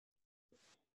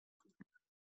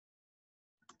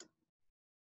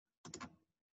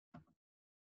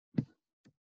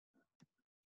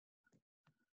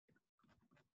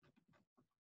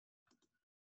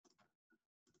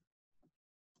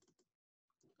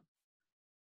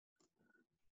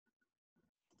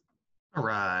All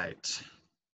right.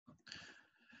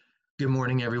 Good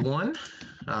morning, everyone.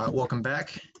 Welcome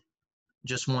back.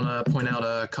 Just want to point out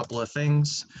a couple of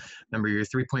things. Remember, your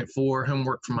 3.4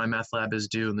 homework from my math lab is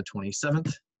due on the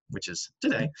 27th, which is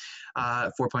today.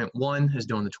 4.1 is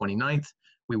due on the 29th.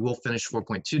 We will finish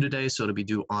 4.2 today, so it'll be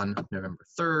due on November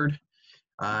 3rd.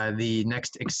 The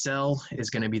next Excel is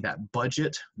going to be that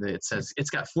budget. It says it's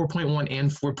got 4.1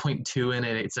 and 4.2 in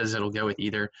it. It says it'll go with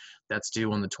either. That's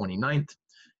due on the 29th.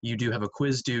 You do have a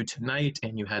quiz due tonight,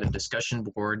 and you had a discussion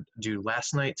board due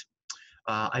last night.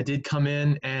 I did come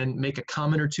in and make a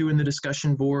comment or two in the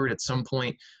discussion board. At some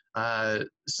point,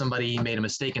 somebody made a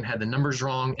mistake and had the numbers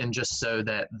wrong, and just so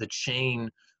that the chain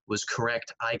was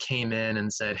correct, I came in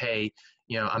and said, hey,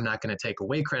 I'm not going to take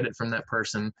away credit from that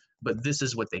person, but this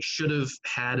is what they should have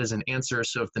had as an answer,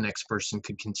 so if the next person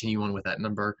could continue on with that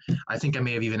number. I think I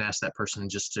may have even asked that person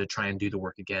just to try and do the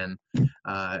work again,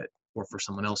 or for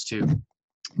someone else too.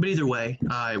 But either way,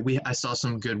 I saw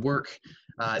some good work.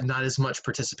 Not as much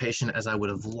participation as I would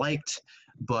have liked,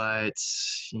 but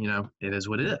it is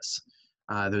what it is.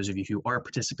 Those of you who are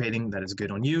participating, that is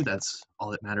good on you. That's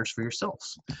all that matters for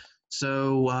yourselves.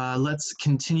 So let's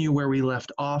continue where we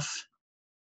left off,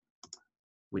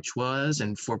 which was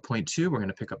in 4.2. We're going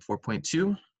to pick up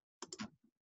 4.2.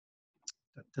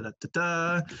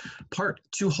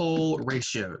 Part-to-whole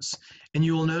ratios. And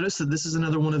you will notice that this is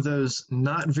another one of those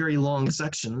not very long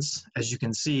sections. As you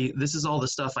can see, this is all the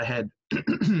stuff I had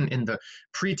in the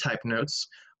pre-type notes.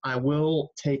 I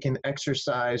will take an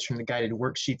exercise from the guided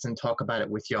worksheets and talk about it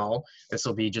with y'all. This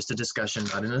will be just a discussion,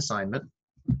 not an assignment.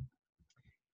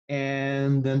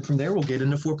 And then from there, we'll get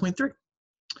into 4.3.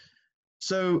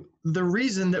 So the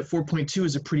reason that 4.2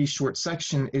 is a pretty short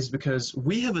section is because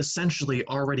we have essentially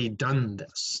already done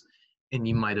this. And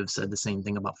you might have said the same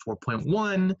thing about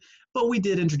 4.1, but we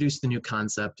did introduce the new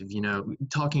concept of,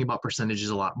 talking about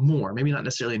percentages a lot more. Maybe not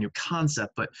necessarily a new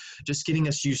concept, but just getting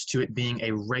us used to it being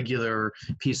a regular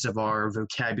piece of our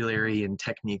vocabulary and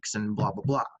techniques and blah, blah,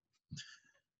 blah.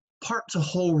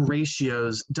 Part-to-whole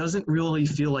ratios doesn't really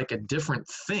feel like a different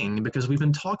thing because we've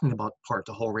been talking about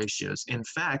part-to-whole ratios. In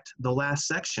fact, the last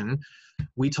section,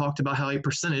 we talked about how a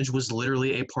percentage was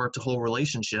literally a part-to-whole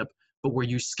relationship, but where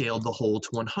you scaled the whole to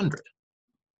 100.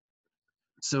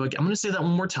 So again, I'm going to say that one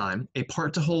more time. A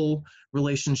part-to-whole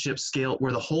relationship scale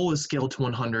where the whole is scaled to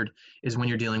 100 is when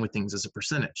you're dealing with things as a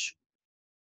percentage.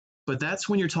 But that's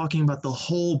when you're talking about the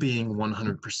whole being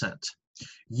 100%.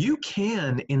 You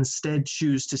can instead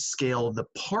choose to scale the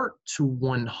part to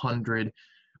 100,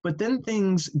 but then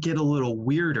things get a little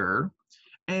weirder.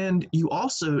 And you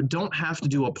also don't have to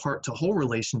do a part-to-whole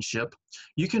relationship.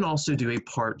 You can also do a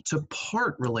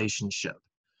part-to-part relationship.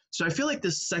 So I feel like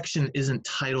this section isn't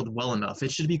titled well enough.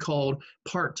 It should be called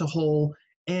part-to-whole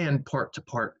and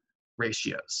part-to-part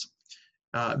ratios.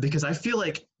 Because I feel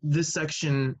like this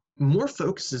section more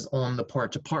focuses on the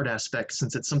part-to-part aspect,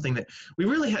 since it's something that we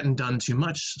really hadn't done too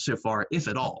much so far, if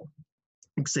at all,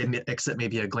 except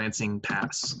maybe a glancing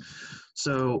pass.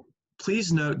 So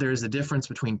please note there is a difference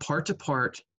between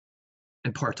part-to-part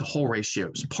and part-to-whole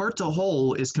ratios.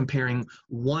 Part-to-whole is comparing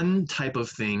one type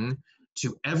of thing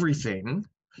to everything,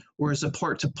 whereas a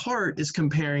part-to-part is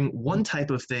comparing one type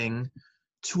of thing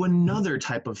to another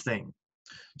type of thing.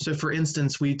 So for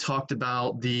instance, we talked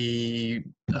about the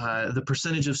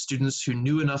percentage of students who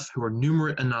are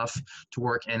numerate enough to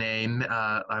work in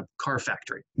a car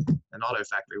factory, an auto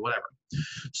factory, whatever.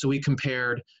 So we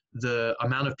compared the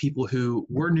amount of people who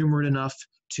were numerate enough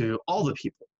to all the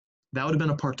people. That would have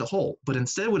been a part-to-whole. But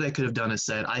instead what I could have done is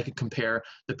said I could compare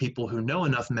the people who know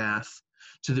enough math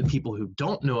to the people who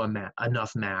don't know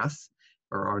enough math,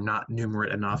 or are not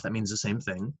numerate enough. That means the same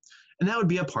thing. And that would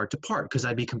be a part-to-part, because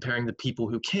I'd be comparing the people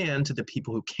who can to the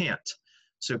people who can't.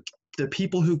 So the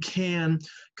people who can,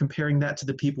 comparing that to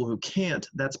the people who can't,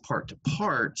 that's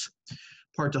part-to-part.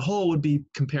 Part-to-whole would be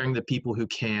comparing the people who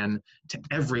can to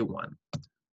everyone.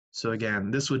 So again,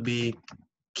 this would be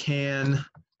can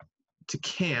to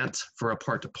can't for a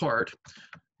part-to-part,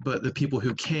 but the people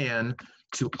who can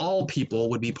to all people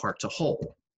would be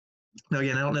part-to-whole. Now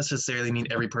again, I don't necessarily mean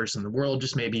every person in the world,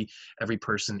 just maybe every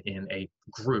person in a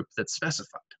group that's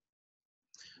specified.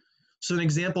 So an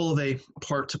example of a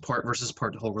part-to-part versus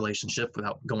part-to-whole relationship,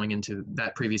 without going into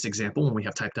that previous example when we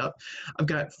have typed up, I've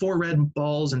got 4 red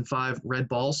balls and 5 red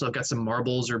balls. So I've got some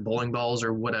marbles or bowling balls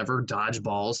or whatever, dodge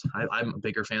balls. I'm a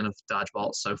bigger fan of dodge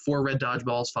balls. So 4 red dodge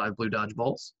balls, 5 blue dodge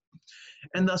balls.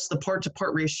 And thus the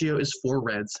part-to-part ratio is 4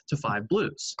 reds to 5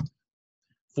 blues.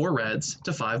 4 reds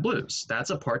to 5 blues. That's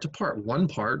a part-to-part, one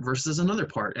part versus another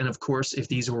part. And of course, if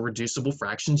these were reducible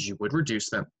fractions, you would reduce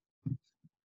them.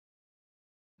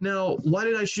 Now, why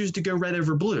did I choose to go red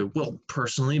over blue? Well,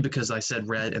 personally, because I said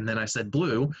red and then I said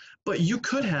blue, but you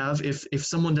could have, if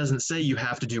someone doesn't say you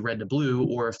have to do red to blue,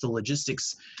 or if the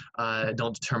logistics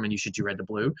don't determine you should do red to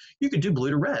blue, you could do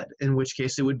blue to red, in which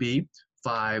case it would be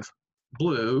 5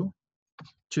 blue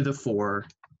to the 4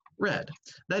 red.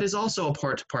 That is also a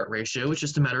part-to-part ratio. It's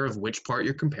just a matter of which part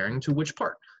you're comparing to which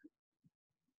part.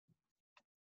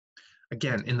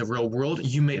 Again, in the real world,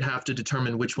 you may have to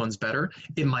determine which one's better.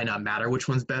 It might not matter which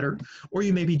one's better, or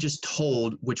you may be just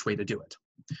told which way to do it.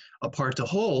 A part to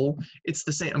whole, it's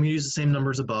the same. I'm going to use the same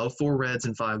numbers above, 4 reds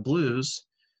and 5 blues.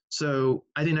 So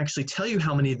I didn't actually tell you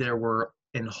how many there were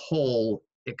in whole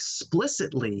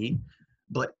explicitly,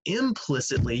 but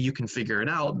implicitly you can figure it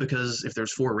out, because if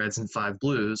there's 4 reds and 5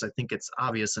 blues, I think it's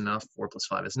obvious enough. 4 plus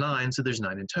 5 is 9, so there's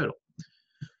 9 in total.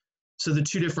 So the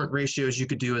two different ratios you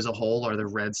could do as a whole are the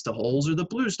reds to wholes or the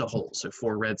blues to wholes. So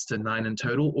 4 reds to 9 in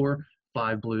total, or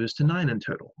 5 blues to 9 in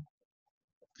total.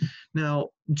 Now,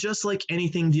 just like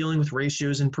anything dealing with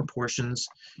ratios and proportions,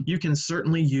 you can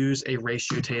certainly use a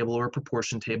ratio table or a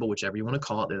proportion table, whichever you want to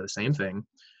call it, they're the same thing.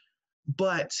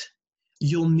 But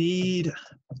you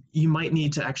might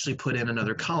need to actually put in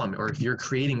another column, or if you're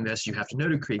creating this, you have to know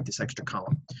to create this extra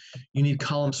column. You need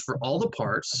columns for all the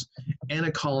parts and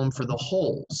a column for the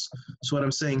wholes. So what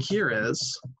I'm saying here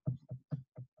is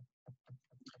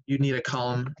you need a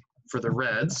column for the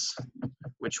reds,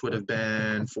 which would have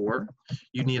been 4.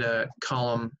 You need a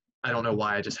column, I don't know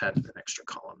why I just had an extra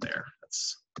column there.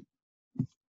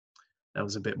 That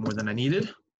was a bit more than I needed.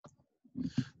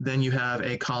 Then you have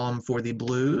a column for the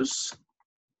blues,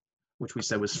 which we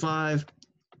said was 5,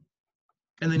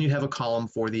 and then you have a column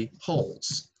for the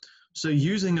wholes. So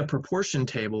using a proportion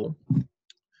table,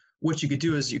 what you could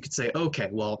do is you could say, okay,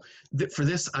 well, for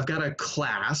this, I've got a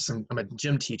class, I'm a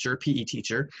gym teacher, PE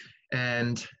teacher,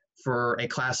 and for a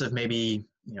class of maybe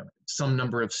some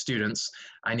number of students,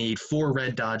 I need 4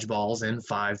 red dodgeballs and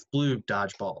 5 blue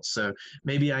dodgeballs. So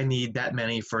maybe I need that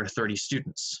many for 30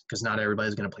 students, because not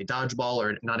everybody's going to play dodgeball,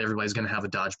 or not everybody's going to have a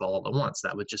dodgeball all at once.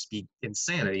 That would just be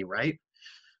insanity, right?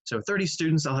 So 30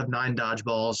 students, I'll have 9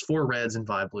 dodgeballs, 4 reds and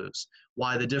 5 blues.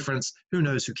 Why the difference? Who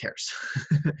knows? Who cares?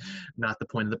 Not the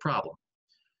point of the problem.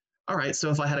 All right, so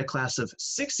if I had a class of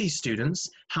 60 students,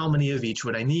 how many of each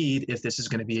would I need if this is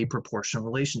going to be a proportional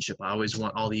relationship? I always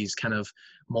want all these kind of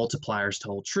multipliers to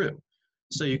hold true.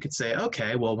 So you could say,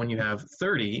 okay, well, when you have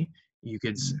 30, you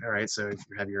could, all right, so if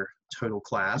you have your total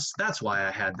class, that's why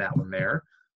I had that one there.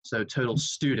 So total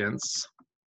students,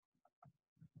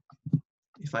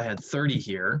 if I had 30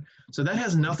 here, so that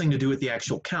has nothing to do with the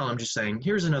actual count. I'm just saying,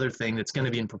 here's another thing that's going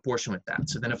to be in proportion with that.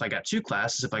 So then if I got 2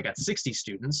 classes, if I got 60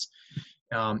 students,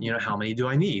 how many do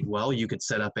I need? Well, you could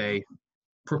set up a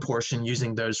proportion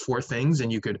using those 4 things, and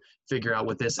you could figure out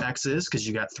what this x is, because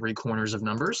you got 3 corners of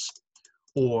numbers.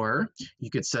 Or you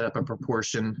could set up a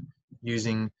proportion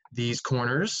using these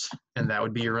corners, and that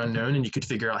would be your unknown, and you could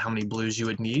figure out how many blues you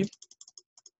would need.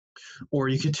 Or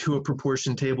you could do a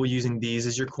proportion table using these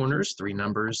as your corners, 3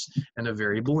 numbers and a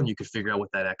variable, and you could figure out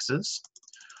what that x is.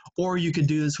 Or you could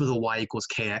do this with a y equals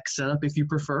kx setup if you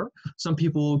prefer. Some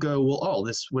people will go, well, oh,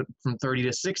 this went from 30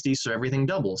 to 60, so everything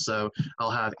doubles. So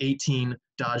I'll have 18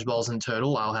 dodgeballs in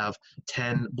total, I'll have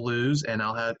 10 blues, and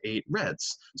I'll have 8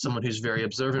 reds. Someone who's very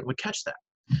observant would catch that.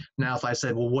 Now, if I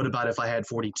said, well, what about if I had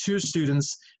 42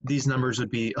 students? These numbers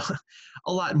would be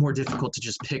a lot more difficult to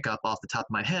just pick up off the top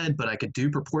of my head, but I could do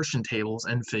proportion tables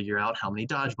and figure out how many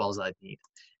dodgeballs I'd need.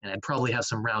 And I'd probably have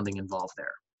some rounding involved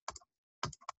there.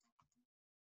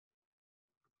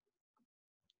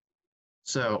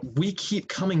 So we keep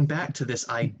coming back to this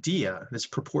idea, this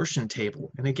proportion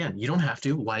table. And again, you don't have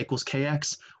to. Y equals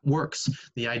kx works.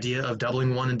 The idea of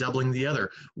doubling one and doubling the other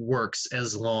works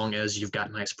as long as you've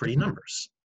got nice, pretty numbers.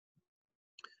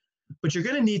 But you're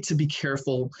going to need to be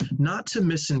careful not to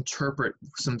misinterpret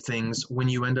some things when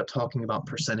you end up talking about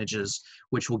percentages,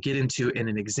 which we'll get into in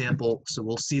an example. So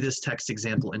we'll see this text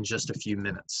example in just a few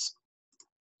minutes.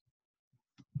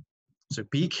 So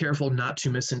be careful not to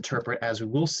misinterpret, as we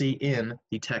will see in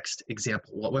the text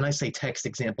example. When I say text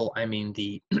example, I mean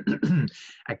the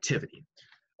activity.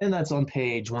 And that's on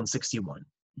page 161.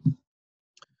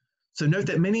 So note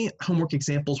that many homework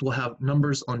examples will have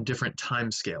numbers on different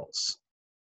time scales.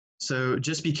 So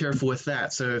just be careful with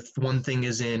that. So if one thing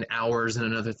is in hours and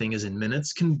another thing is in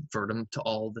minutes, convert them to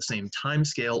all the same time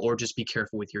scale, or just be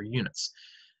careful with your units.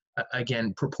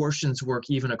 Again, proportions work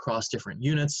even across different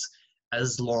units,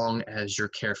 as long as you're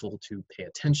careful to pay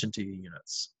attention to your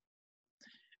units.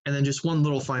 And then just one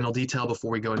little final detail before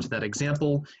we go into that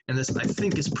example, and this I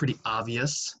think is pretty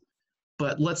obvious,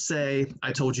 but let's say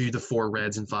I told you the 4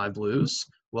 reds and 5 blues.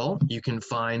 Well, you can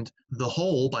find the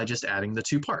whole by just adding the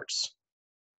two parts.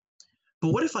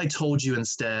 But what if I told you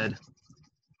instead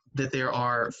that there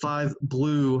are 5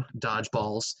 blue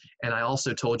dodgeballs, and I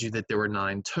also told you that there were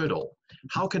 9 total?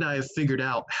 How could I have figured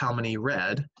out how many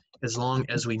red, as long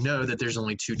as we know that there's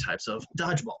only 2 types of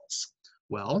dodgeballs?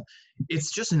 Well,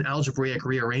 it's just an algebraic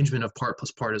rearrangement of part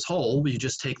plus part is whole. You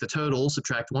just take the total,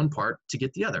 subtract one part to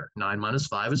get the other. 9 minus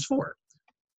 5 is 4.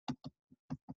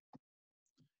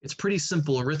 It's pretty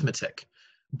simple arithmetic.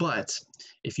 But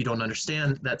if you don't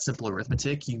understand that simple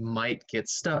arithmetic, you might get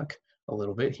stuck a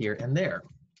little bit here and there.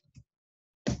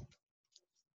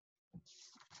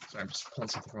 Sorry, I'm just pulling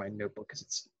something from my notebook because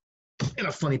it's in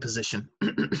a funny position.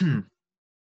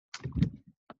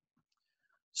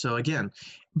 So again,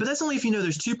 but that's only if you know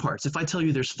there's 2 parts. If I tell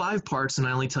you there's 5 parts and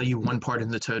I only tell you 1 part in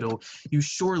the total, you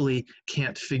surely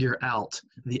can't figure out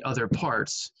the other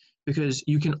parts because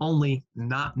you can only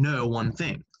not know one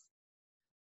thing.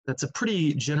 That's a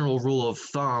pretty general rule of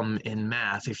thumb in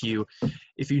math. If you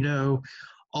know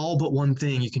all but one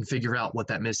thing, you can figure out what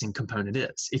that missing component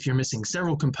is. If you're missing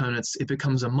several components, it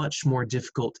becomes a much more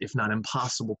difficult, if not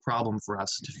impossible, problem for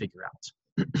us to figure out.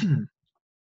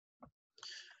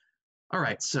 All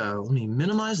right, so let me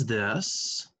minimize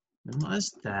this,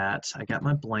 minimize that. I got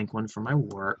my blank one for my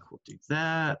work. We'll do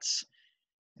that,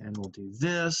 and we'll do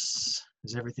this.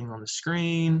 Is everything on the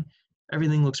screen?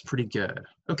 Everything looks pretty good.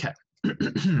 Okay.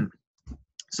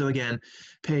 So again,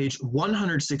 page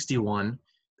 161,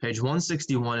 page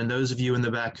 161, and those of you in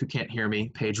the back who can't hear me,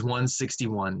 page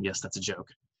 161. Yes, that's a joke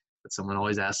that someone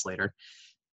always asks later.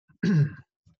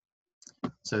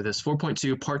 So this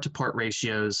 4.2 part-to-part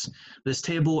ratios, this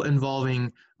table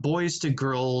involving boys to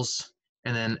girls,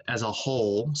 and then as a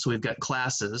whole, so we've got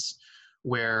classes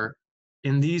where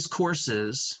in these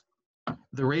courses,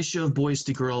 the ratio of boys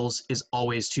to girls is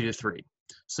always 2 to 3.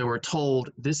 So we're told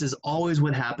this is always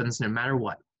what happens no matter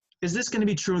what. Is this going to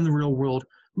be true in the real world?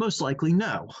 Most likely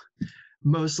no.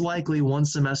 Most likely one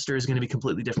semester is going to be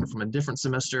completely different from a different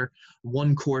semester.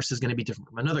 One course is going to be different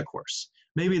from another course.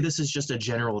 Maybe this is just a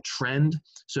general trend.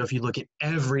 So if you look at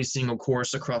every single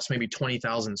course across maybe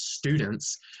 20,000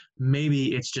 students,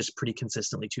 maybe it's just pretty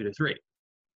consistently 2 to 3.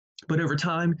 But over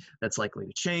time, that's likely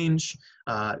to change.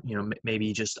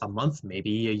 Maybe just a month,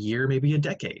 maybe a year, maybe a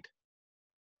decade.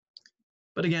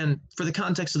 But again, for the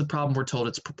context of the problem, we're told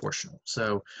it's proportional.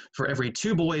 So for every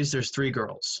 2 boys, there's 3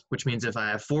 girls, which means if I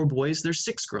have 4 boys, there's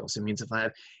 6 girls. It means if I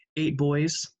have 8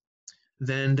 boys,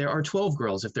 then there are 12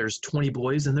 girls. If there's 20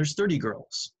 boys, then there's 30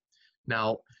 girls.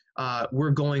 Now,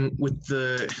 we're going with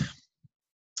the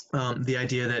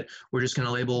idea that we're just going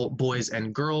to label boys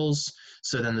and girls.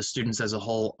 So then the students as a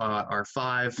whole are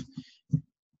 5.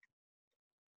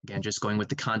 Again, just going with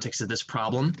the context of this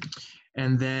problem.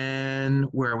 And then,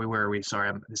 where are we? Sorry,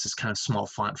 this is kind of small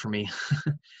font for me.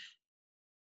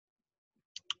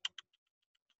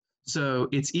 So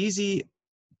it's easy,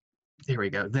 there we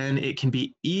go. Then it can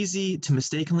be easy to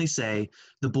mistakenly say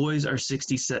the boys are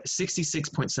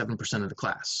 66.7% of the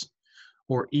class.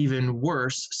 Or even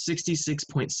worse,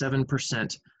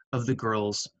 66.7% of the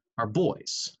girls are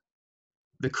boys.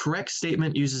 The correct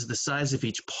statement uses the size of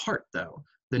each part though.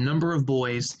 The number of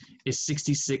boys is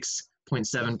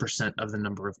 66.7% of the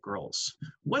number of girls.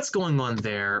 What's going on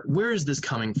there? Where is this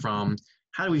coming from?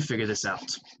 How do we figure this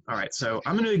out? All right, so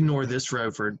I'm going to ignore this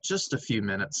row for just a few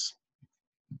minutes.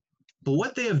 But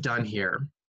what they have done here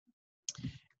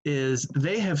is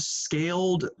they have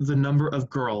scaled the number of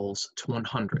girls to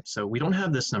 100. So we don't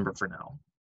have this number for now.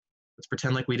 Let's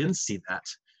pretend like we didn't see that.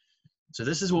 So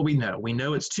this is what we know. We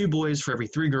know it's 2 boys for every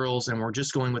 3 girls, and we're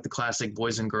just going with the classic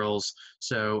boys and girls.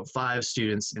 So 5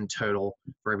 students in total.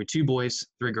 For every 2 boys,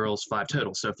 3 girls, 5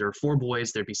 total. So if there were 4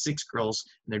 boys, there'd be 6 girls,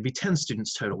 and there'd be 10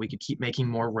 students total. We could keep making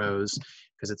more rows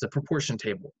because it's a proportion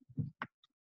table.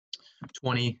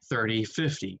 20, 30,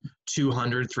 50,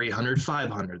 200, 300,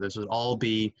 500. Those would all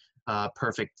be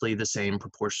perfectly the same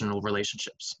proportional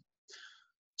relationships.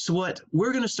 So what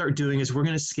we're going to start doing is we're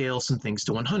going to scale some things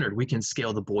to 100. We can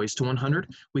scale the boys to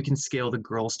 100, we can scale the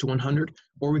girls to 100,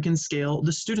 or we can scale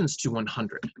the students to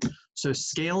 100. So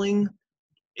scaling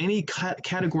any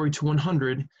category to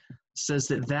 100 says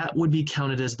that that would be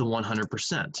counted as the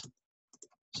 100%.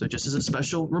 So just as a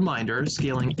special reminder,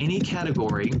 scaling any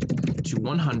category to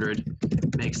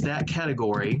 100 makes that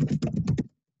category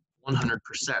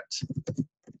 100% in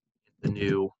the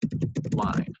new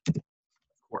line. Of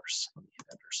course, let me hit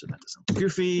enter so that doesn't look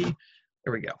goofy.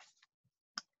 There we go.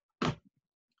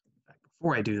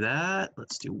 Before I do that,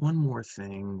 let's do one more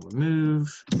thing.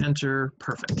 Remove, enter,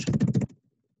 perfect.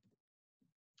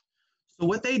 So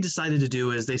what they decided to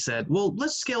do is they said, well,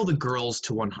 let's scale the girls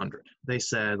to 100. They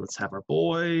said, let's have our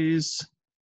boys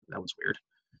that was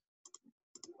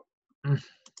weird.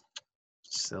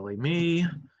 Silly me.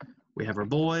 We have our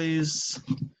boys,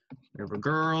 we have our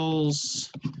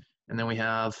girls, and then we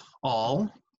have all,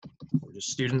 or just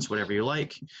students, whatever you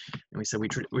like. And we said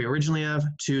we originally have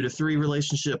 2 to 3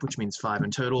 relationship, which means 5 in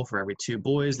total. For every 2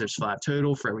 boys, there's 5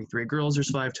 total. For every 3 girls,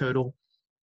 there's 5 total.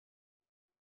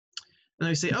 And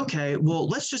I say, okay, well,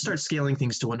 let's just start scaling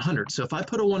things to 100. So if I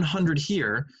put a 100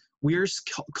 here, we're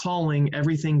calling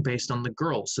everything based on the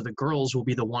girls. So the girls will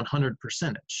be the 100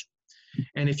 percentage.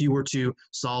 And if you were to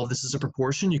solve this as a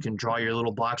proportion, you can draw your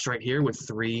little box right here with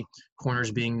 3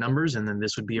 corners being numbers, and then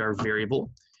this would be our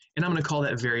variable. And I'm going to call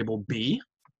that variable b.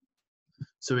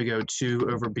 So we go 2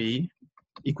 over b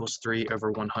equals 3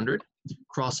 over 100.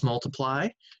 Cross multiply,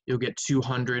 you'll get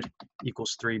 200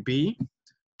 equals 3b.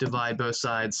 Divide both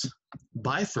sides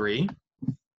by 3.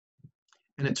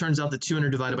 And it turns out that 200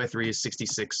 divided by 3 is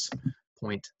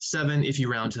 66.7 if you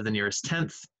round to the nearest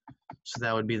tenth. So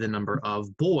that would be the number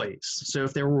of boys. So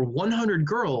if there were 100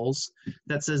 girls,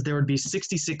 that says there would be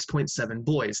 66.7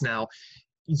 boys. Now,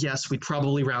 yes, we'd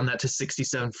probably round that to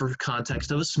 67 for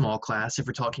context of a small class. If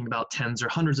we're talking about tens or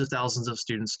hundreds of thousands of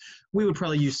students, we would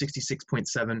probably use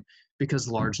 66.7 because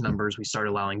large numbers, we start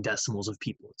allowing decimals of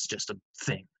people. It's just a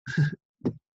thing.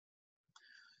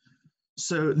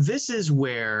 So this is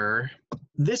where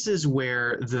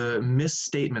the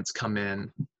misstatements come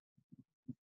in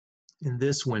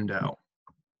this window.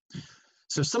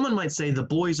 So someone might say the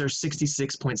boys are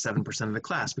 66.7% of the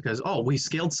class because, oh, we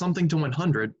scaled something to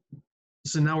 100.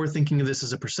 So now we're thinking of this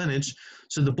as a percentage.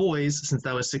 So the boys, since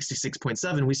that was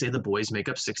 66.7, we say the boys make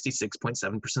up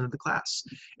 66.7% of the class.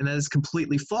 And that is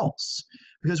completely false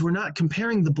because we're not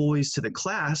comparing the boys to the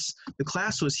class. The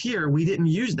class was here. We didn't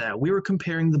use that. We were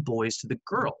comparing the boys to the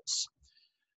girls.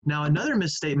 Now, another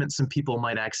misstatement some people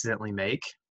might accidentally make,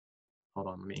 hold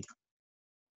on,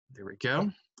 there we go.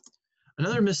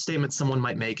 Another misstatement someone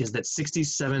might make is that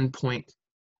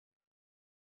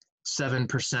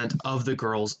 67.7% of the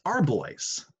girls are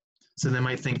boys. So they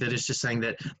might think that it's just saying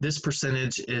that this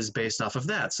percentage is based off of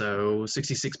that. So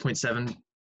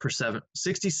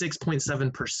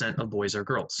 66.7% of boys are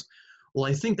girls. Well,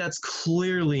 I think that's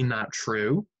clearly not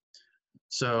true.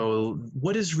 So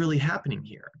what is really happening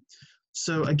here?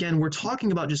 So again, we're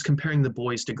talking about just comparing the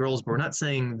boys to girls, but we're not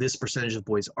saying this percentage of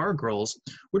boys are girls.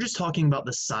 We're just talking about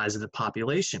the size of the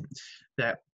population.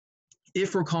 That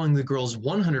if we're calling the girls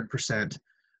 100%,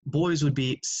 boys would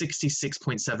be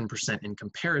 66.7% in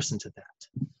comparison to that.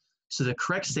 So the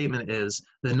correct statement is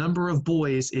the number of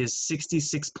boys is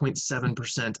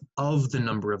 66.7% of the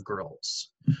number of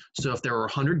girls. So if there were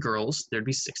 100 girls, there'd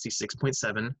be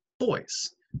 66.7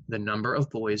 boys. The number of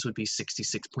boys would be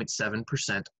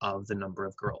 66.7% of the number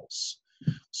of girls.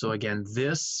 So again,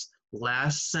 this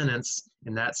last sentence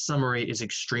in that summary is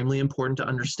extremely important to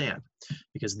understand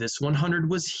because this 100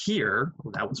 was here.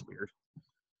 Oh, that was weird.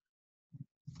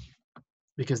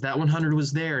 Because that 100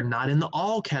 was there, not in the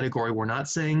all category. We're not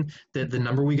saying that the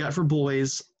number we got for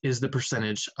boys is the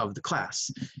percentage of the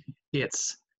class.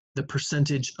 It's the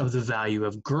percentage of the value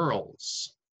of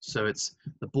girls. So it's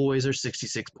the boys are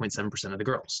 66.7% of the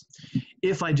girls.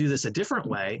 If I do this a different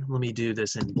way, let me do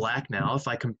this in black now. If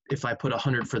I put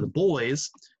 100 for the boys,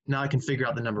 now I can figure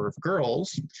out the number of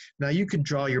girls. Now you could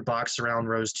draw your box around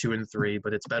rows 2 and 3,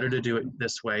 but it's better to do it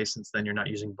this way since then you're not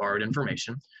using borrowed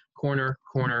information. Corner,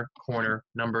 corner, corner,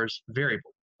 numbers,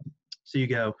 variable. So you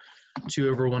go 2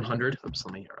 over 100. Oops,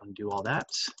 let me undo all that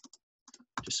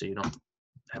just so you don't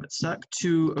have it stuck.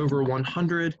 2 over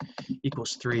 100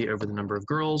 equals 3 over the number of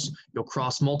girls. You'll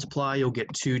cross multiply, you'll get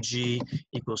 2g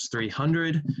equals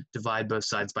 300. Divide both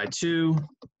sides by 2.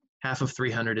 Half of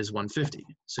 300 is 150.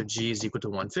 So g is equal to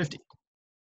 150.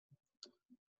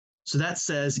 So that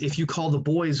says if you call the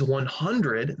boys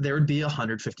 100, there would be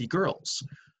 150 girls.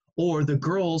 Or the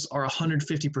girls are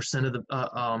 150% of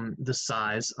the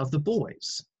size of the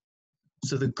boys.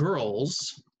 So the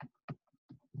girls,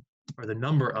 or the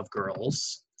number of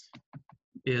girls,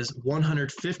 is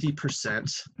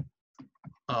 150%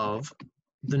 of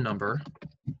the number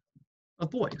of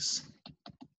boys.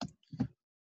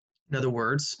 In other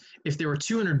words, if there were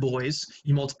 200 boys,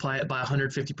 you multiply it by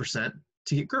 150%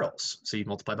 to get girls. So you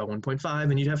multiply by 1.5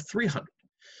 and you'd have 300.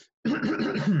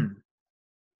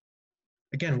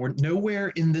 Again,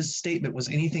 nowhere in this statement was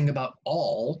anything about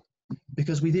all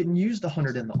because we didn't use the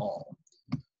 100 in the all.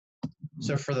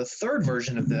 So for the third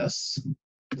version of this,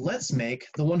 let's make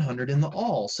the 100 in the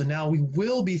all. So now we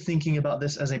will be thinking about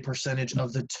this as a percentage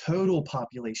of the total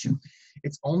population.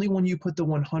 It's only when you put the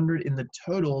 100 in the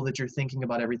total that you're thinking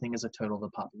about everything as a total of the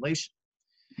population.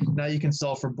 Now you can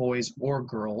solve for boys or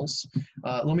girls.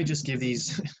 Let me just give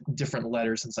these different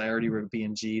letters since I already wrote B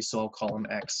and G, so I'll call them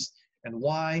X and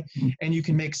Y. And you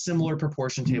can make similar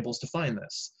proportion tables to find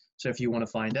this. So if you want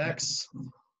to find X,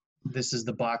 this is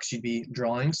the box you'd be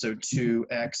drawing, so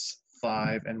 2X,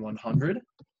 5, and 100.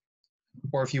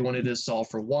 Or if you wanted to solve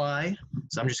for Y,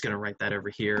 so I'm just going to write that over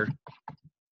here.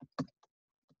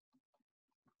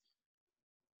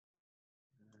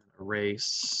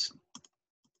 Erase.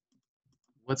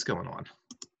 What's going on?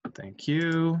 Thank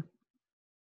you.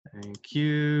 Thank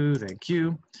you. Thank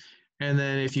you. And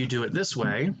then if you do it this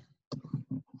way,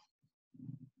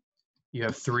 you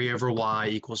have 3 over Y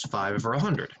equals 5 over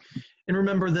 100. And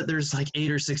remember that there's like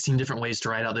 8 or 16 different ways to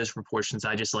write out those proportions.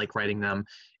 I just like writing them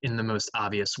in the most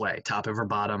obvious way, top over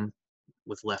bottom,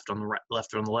 with left on the right,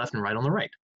 left on the left, and right on the right.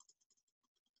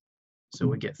 So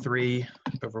we get 3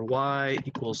 over Y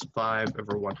equals 5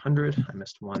 over 100. I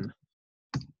missed one.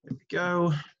 There we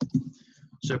go.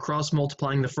 So cross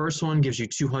multiplying the first one gives you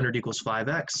 200 equals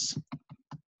 5x.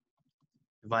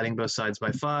 Dividing both sides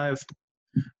by 5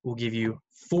 will give you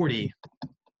 40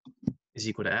 is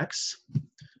equal to x.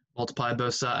 Multiply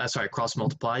both sides, cross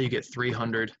multiply, you get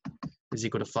 300 is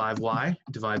equal to 5y.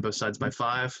 Divide both sides by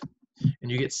 5, and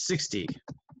you get 60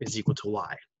 is equal to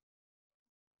y.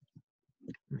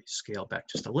 Let me scale back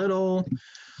just a little.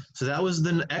 So that was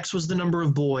x was the number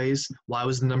of boys, y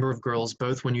was the number of girls,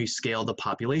 both when you scale the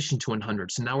population to 100.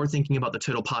 So now we're thinking about the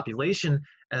total population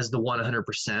as the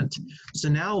 100%. So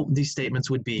now these statements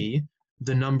would be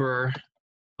the number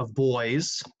of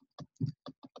boys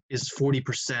is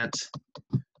 40%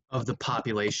 of the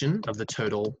population, of the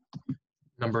total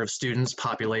number of students,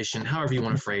 population, however you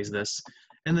want to phrase this,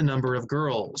 and the number of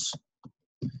girls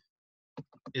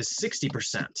is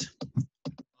 60%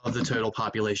 of the total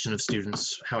population of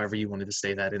students, however you wanted to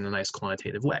say that in a nice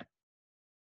quantitative way.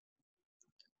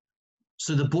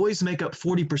 So the boys make up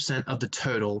 40% of the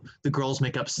total, the girls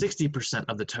make up 60%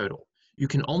 of the total. You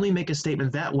can only make a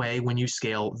statement that way when you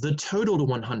scale the total to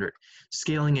 100.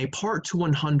 Scaling a part to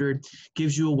 100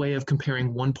 gives you a way of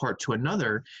comparing one part to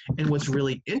another. And what's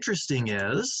really interesting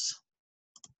is,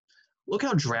 look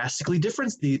how drastically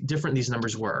different these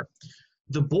numbers were.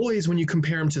 The boys, when you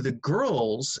compare them to the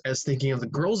girls, as thinking of the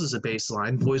girls as a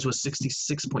baseline, boys was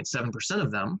 66.7%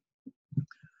 of them.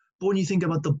 But when you think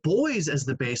about the boys as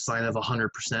the baseline of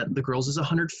 100%, the girls is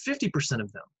 150%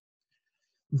 of them.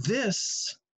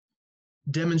 This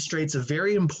demonstrates a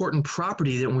very important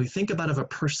property that when we think about a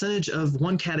percentage of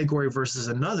one category versus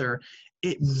another,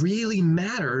 it really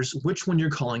matters which one you're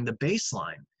calling the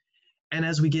baseline. And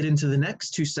as we get into the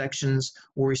next two sections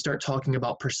where we start talking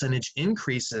about percentage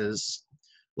increases,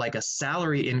 like a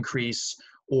salary increase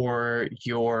or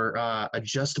your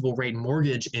adjustable rate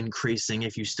mortgage increasing,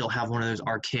 if you still have one of those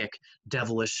archaic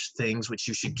devilish things, which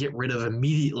you should get rid of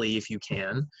immediately if you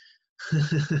can.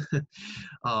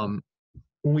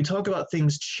 When we talk about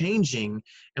things changing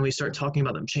and we start talking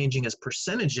about them changing as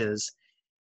percentages,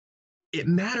 it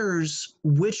matters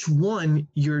which one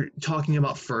you're talking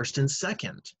about first and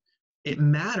second. It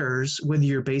matters whether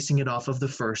you're basing it off of the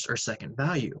first or second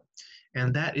value.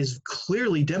 And that is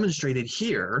clearly demonstrated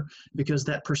here because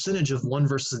that percentage of one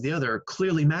versus the other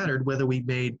clearly mattered whether we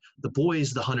made the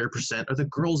boys the 100% or the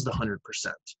girls the 100%.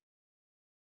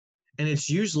 And it's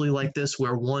usually like this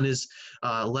where one is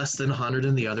less than 100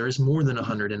 and the other is more than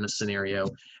 100 in a scenario,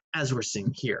 as we're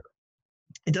seeing here.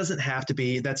 It doesn't have to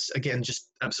be, that's again just,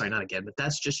 I'm sorry, not again, but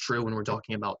that's just true when we're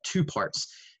talking about two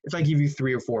parts. If I give you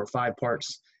 3 or 4 or 5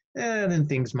 parts, then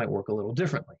things might work a little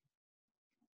differently.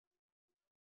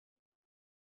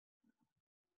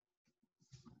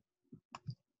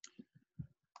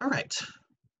 All right,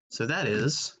 so that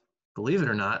is, believe it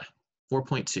or not,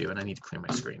 4.2, and I need to clear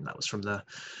my screen. That was from the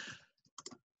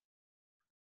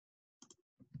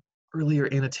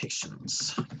earlier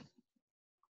annotations.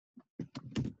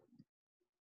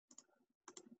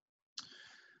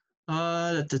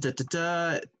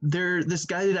 This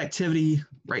guided activity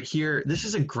right here, this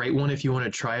is a great one if you want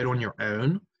to try it on your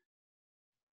own.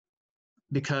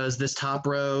 Because this top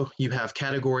row, you have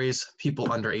categories,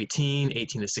 people under 18,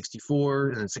 18 to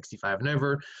 64, and then 65 and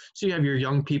over. So you have your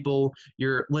young people,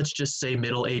 your, let's just say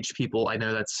middle-aged people. I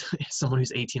know that's someone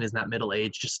who's 18 is not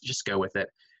middle-aged, just go with it.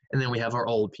 And then we have our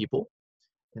old people.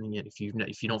 And again, if you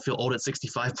don't feel old at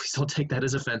 65, please don't take that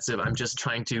as offensive. I'm just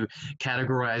trying to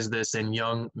categorize this in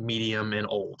young, medium, and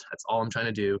old. That's all I'm trying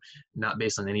to do, not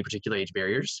based on any particular age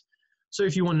barriers. So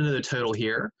if you want to know the total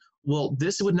here, well,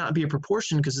 this would not be a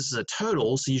proportion because this is a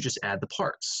total, so you just add the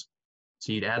parts.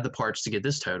 So you'd add the parts to get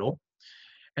this total.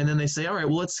 And then they say, all right,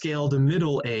 well, let's scale the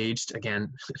middle-aged,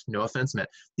 again, no offense meant,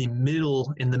 in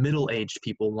the middle-aged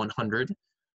people 100.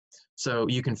 So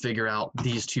you can figure out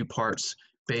these two parts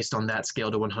based on that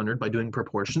scale to 100 by doing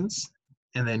proportions.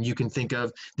 And then you can think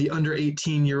of the under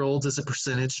 18-year-olds as a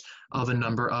percentage of a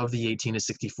number of the 18 to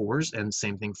 64s, and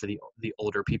same thing for the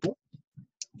older people.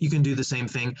 You can do the same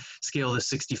thing, scale the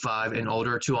 65 and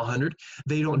older to 100.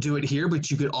 They don't do it here, but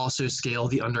you could also scale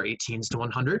the under 18s to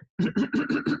 100.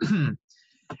 And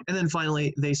then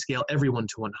finally, they scale everyone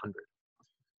to 100.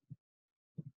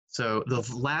 So the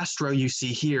last row you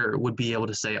see here would be able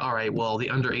to say, all right, well, the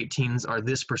under 18s are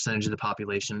this percentage of the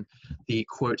population. The,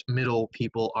 quote, middle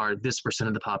people are this percent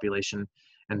of the population.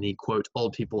 And the, quote,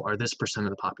 old people are this percent of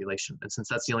the population. And since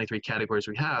that's the only three categories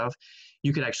we have,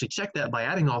 you could actually check that by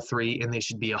adding all three, and they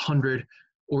should be 100,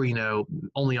 or, you know,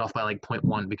 only off by like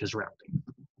 0.1 because rounding.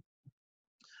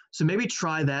 So maybe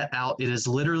try that out. It is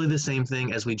literally the same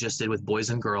thing as we just did with boys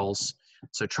and girls.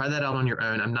 So try that out on your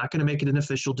own. I'm not going to make it an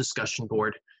official discussion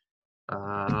board.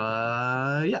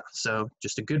 Yeah, so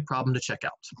just a good problem to check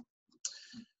out.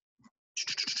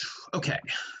 Okay,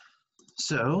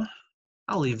 so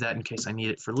I'll leave that in case I need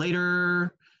it for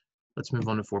later. Let's move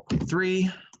on to 4.3.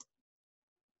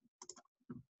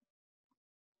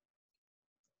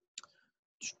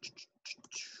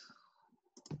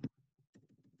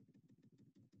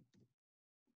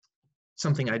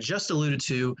 Something I just alluded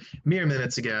to mere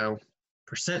minutes ago,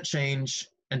 percent change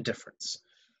and difference.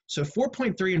 So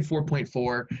 4.3 and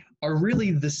 4.4 are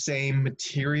really the same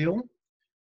material.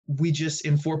 We just,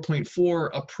 in 4.4,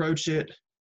 approach it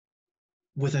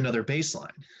with another baseline.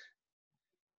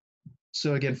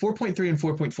 So again, 4.3 and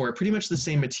 4.4 are pretty much the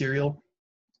same material,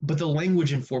 but the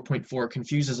language in 4.4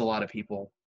 confuses a lot of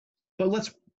people. But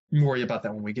let's worry about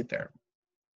that when we get there.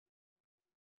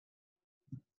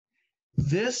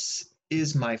 This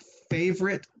is my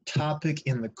favorite topic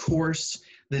in the course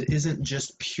that isn't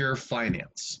just pure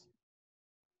finance.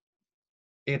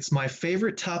 It's my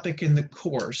favorite topic in the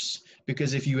course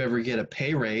because if you ever get a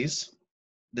pay raise,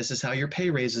 this is how your pay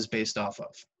raise is based off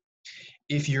of.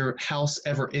 If your house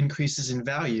ever increases in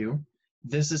value,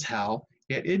 this is how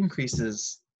it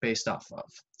increases based off of.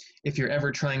 If you're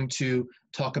ever trying to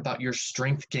talk about your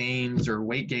strength gains or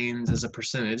weight gains as a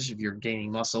percentage, if you're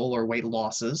gaining muscle, or weight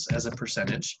losses as a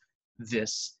percentage,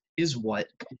 this is what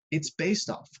it's based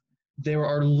off. There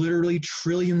are literally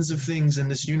trillions of things in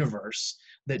this universe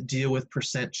that deal with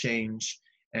percent change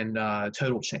and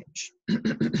total change.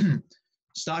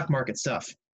 Stock market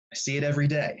stuff, I see it every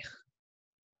day.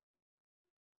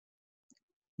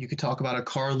 You could talk about a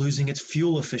car losing its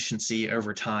fuel efficiency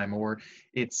over time, or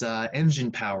its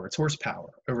engine power, its horsepower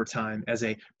over time as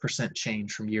a percent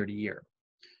change from year to year.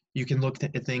 You can look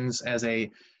at things as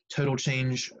a total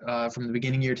change from the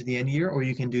beginning year to the end year, or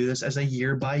you can do this as a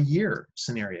year by year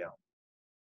scenario.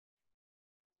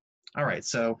 All right,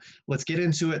 so let's get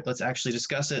into it. Let's actually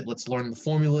discuss it. Let's learn the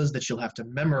formulas that you'll have to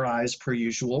memorize per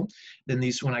usual. Then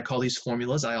these, when I call these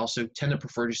formulas, I also tend to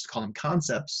prefer just to call them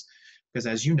concepts, because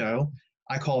as you know,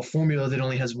 I call a formula that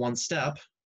only has one step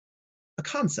a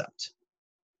concept.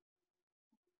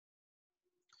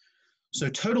 So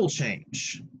total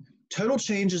change. Total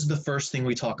change is the first thing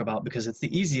we talk about because it's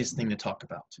the easiest thing to talk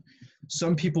about.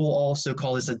 Some people will also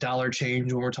call this a dollar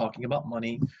change when we're talking about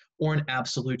money, or an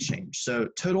absolute change. So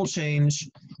total change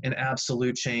and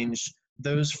absolute change,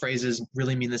 those phrases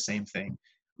really mean the same thing.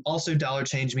 Also, dollar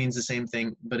change means the same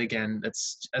thing, but again,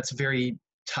 that's very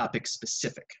topic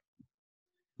specific.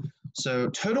 So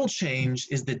total change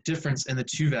is the difference in the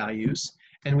two values,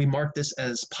 and we mark this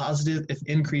as positive if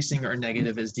increasing or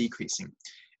negative as decreasing.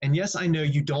 And yes, I know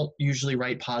you don't usually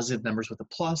write positive numbers with a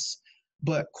plus,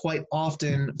 but quite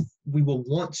often we will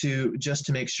want to, just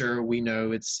to make sure we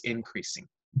know it's increasing.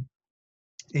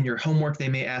 In your homework, they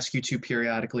may ask you to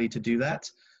periodically to do that,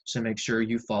 so make sure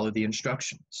you follow the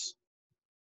instructions.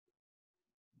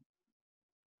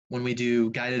 When we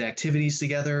do guided activities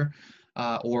together,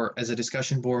 or as a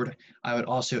discussion board, I would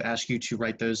also ask you to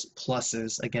write those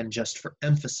pluses, again, just for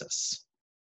emphasis.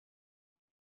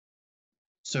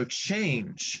 So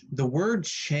change, the word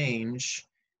change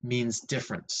means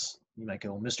difference. You might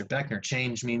go, well, Mr. Beckner,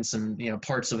 change means some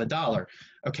parts of a dollar.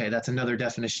 Okay, that's another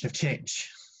definition of change.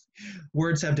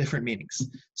 Words have different meanings.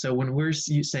 So when we're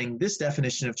saying this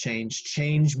definition of change,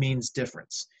 change means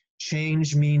difference.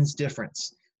 Change means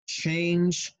difference.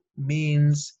 Change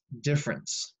means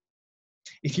difference.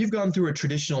 If you've gone through a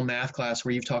traditional math class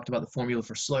where you've talked about the formula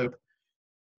for slope,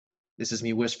 this is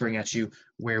me whispering at you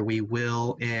where we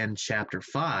will in chapter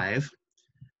 5,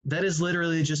 that is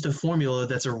literally just a formula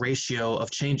that's a ratio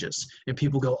of changes. And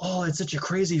people go, oh, it's such a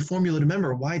crazy formula to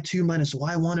remember, y2 minus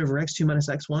y1 over x2 minus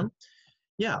x1.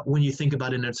 Yeah, when you think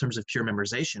about it in terms of pure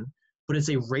memorization, but it's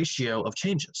a ratio of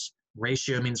changes.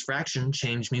 Ratio means fraction,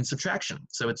 change means subtraction.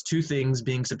 So it's two things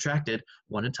being subtracted,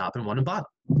 one in top and one in bottom.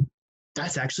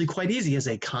 That's actually quite easy as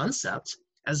a concept.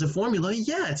 As a formula,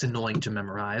 yeah, it's annoying to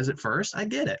memorize at first. I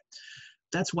get it.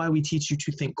 That's why we teach you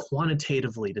to think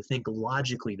quantitatively, to think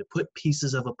logically, to put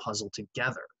pieces of a puzzle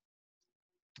together.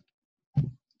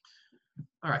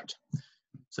 All right.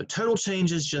 So total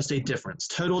change is just a difference.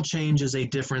 Total change is a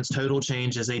difference. Total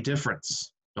change is a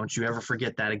difference. Don't you ever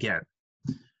forget that again.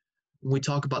 When we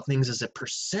talk about things as a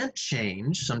percent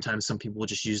change, sometimes some people will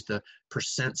just use the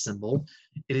percent symbol.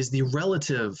 It is the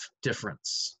relative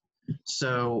difference.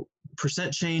 So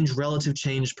percent change, relative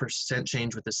change, percent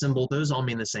change with the symbol, those all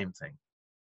mean the same thing.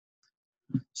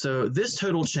 So this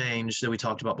total change that we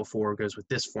talked about before goes with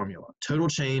this formula. Total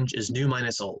change is new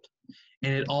minus old.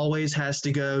 And it always has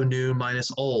to go new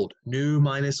minus old, new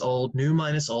minus old, new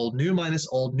minus old, new minus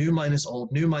old, new minus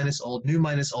old, new minus old, new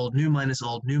minus old, new minus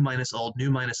old, new minus old,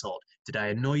 new minus old. Did I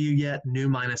annoy you yet? New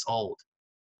minus old.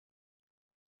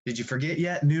 Did you forget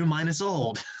yet? New minus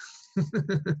old.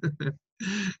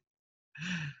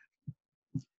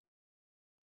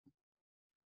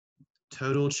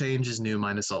 Total change is new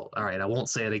minus old. All right, I won't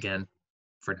say it again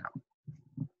for now.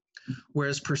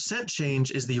 Whereas percent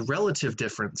change is the relative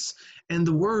difference. And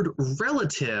the word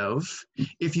relative,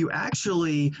 if you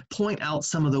actually point out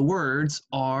some of the words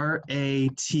letters,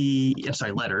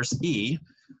 E,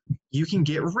 you can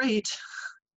get rate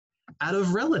out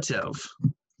of relative.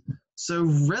 So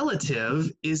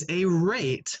relative is a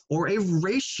rate or a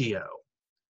ratio.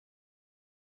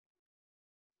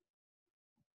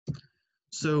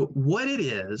 So what it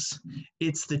is,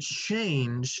 it's the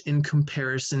change in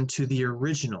comparison to the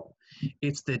original.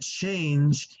 It's the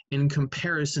change in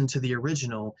comparison to the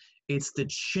original. It's the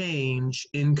change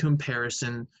in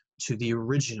comparison to the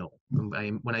original.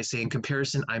 When I say in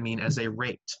comparison, I mean as a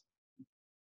rate.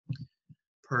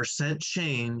 Percent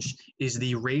change is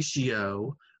the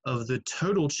ratio of the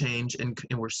total change, and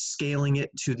we're scaling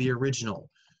it to the original.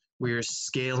 We're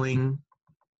scaling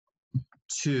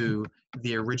to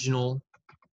the original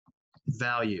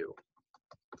value.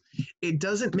 It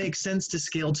doesn't make sense to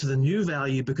scale to the new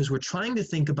value because we're trying to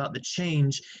think about the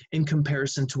change in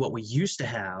comparison to what we used to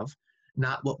have,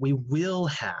 not what we will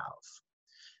have.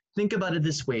 Think about it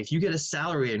this way. If you get a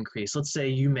salary increase, let's say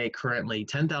you make currently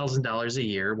 $10,000 a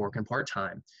year working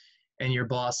part-time, and your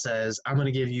boss says, I'm going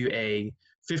to give you a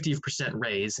 50%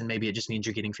 raise, and maybe it just means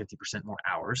you're getting 50% more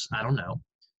hours. I don't know.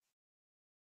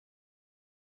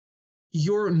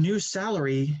 Your new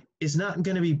salary is not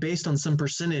going to be based on some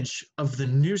percentage of the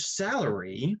new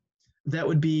salary. That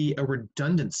would be a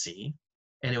redundancy,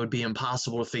 and it would be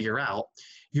impossible to figure out.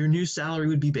 Your new salary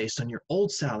would be based on your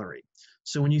old salary.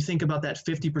 So when you think about that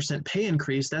 50% pay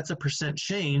increase, that's a percent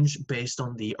change based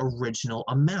on the original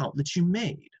amount that you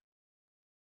made.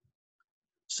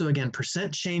 So again,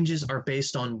 percent changes are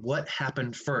based on what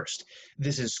happened first.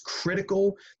 This is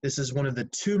critical. This is one of the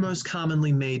two most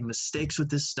commonly made mistakes with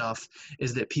this stuff,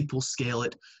 is that people scale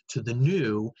it to the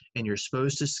new, and you're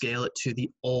supposed to scale it to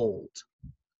the old.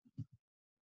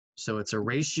 So it's a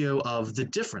ratio of the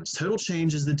difference. Total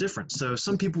change is the difference. So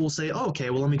some people will say, oh,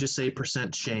 okay, well, let me just say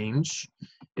percent change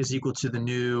is equal to the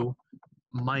new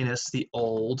minus the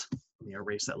old. Let me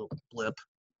erase that little blip.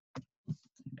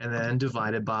 And then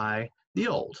divided by the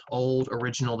old. Old,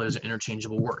 original, those are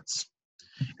interchangeable words.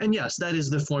 And yes, that is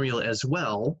the formula as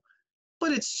well,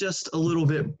 but it's just a little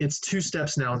bit, it's two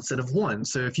steps now instead of one.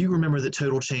 So if you remember that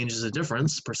total change is a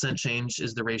difference, percent change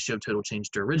is the ratio of total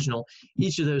change to original,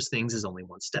 each of those things is only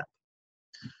one step.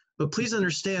 But please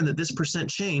understand that this percent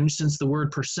change, since the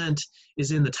word percent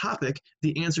is in the topic,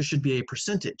 the answer should be a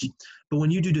percentage. But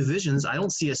when you do divisions, I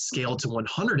don't see a scale to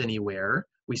 100 anywhere.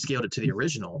 We scaled it to the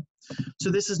original. So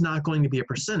this is not going to be a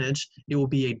percentage. It will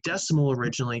be a decimal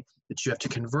originally that you have to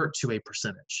convert to a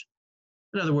percentage.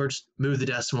 In other words, move the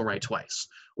decimal right twice,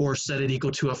 or set it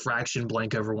equal to a fraction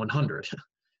blank over 100.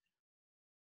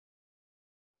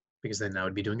 Because then that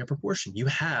would be doing a proportion. You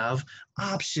have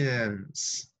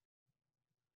options.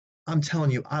 I'm telling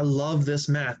you, I love this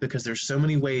math because there's so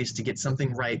many ways to get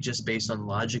something right just based on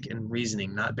logic and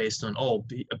reasoning, not based on, oh,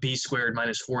 b squared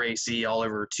minus 4ac all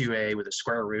over 2a with a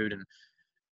square root and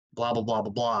blah, blah, blah,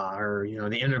 blah, blah. Or, you know,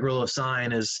 the integral of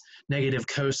sine is negative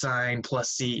cosine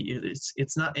plus c.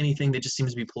 It's not anything that just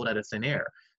seems to be pulled out of thin air.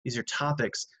 These are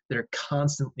topics that are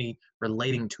constantly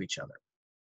relating to each other.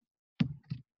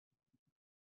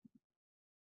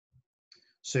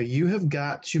 So you have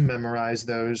got to memorize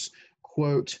those,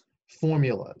 quote,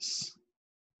 formulas.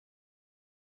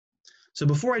 So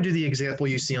before I do the example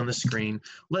you see on the screen,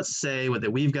 let's say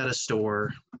that we've got a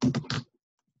store, and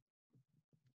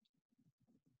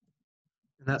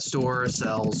that store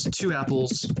sells 2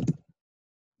 apples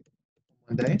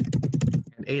Monday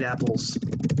and 8 apples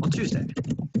on Tuesday.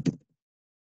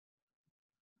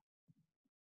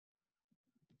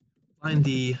 Find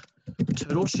the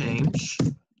total change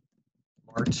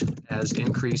marked as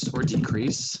increase or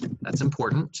decrease. That's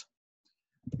important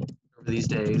over these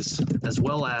days, as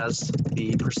well as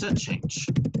the percent change.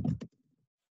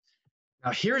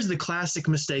 Now, here's the classic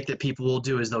mistake that people will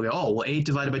do is they'll go, oh, well, 8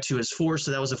 divided by 2 is 4, so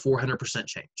that was a 400%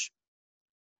 change.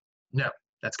 No,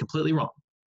 that's completely wrong.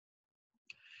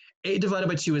 8 divided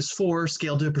by 2 is 4,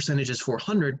 scaled to a percentage is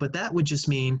 400, but that would just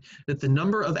mean that the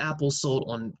number of apples sold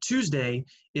on Tuesday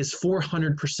is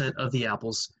 400% of the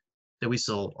apples that we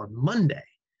sold on Monday.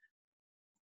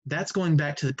 That's going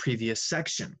back to the previous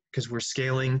section because we're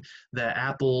scaling the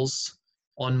apples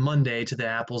on Monday to the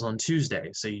apples on Tuesday.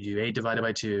 So you do 8 divided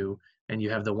by 2, and you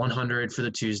have the 100 for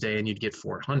the Tuesday, and you'd get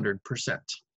 400%.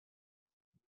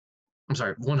 I'm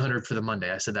sorry, 100 for the Monday.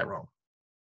 I said that wrong.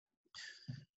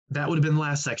 That would have been the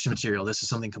last section material. This is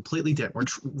something completely different.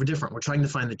 We're different. We're trying to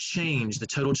find the change, the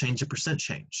total change, the percent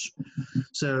change.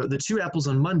 So the 2 apples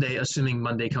on Monday, assuming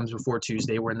Monday comes before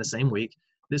Tuesday, we're in the same week.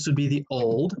 This would be the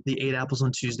old. The 8 apples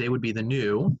on Tuesday would be the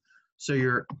new. So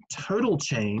your total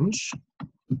change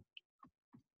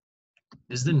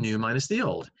is the new minus the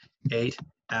old. 8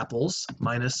 apples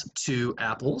minus 2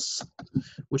 apples,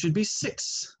 which would be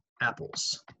 6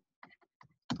 apples.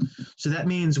 So that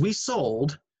means we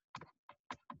sold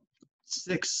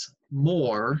 6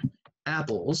 more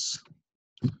apples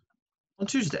on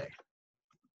Tuesday.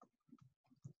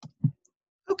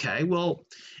 Okay, well,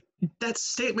 that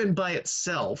statement by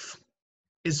itself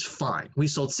is fine. We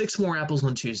sold 6 more apples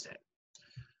on Tuesday.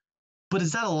 But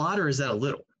is that a lot or is that a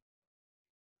little?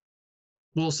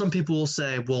 Well, some people will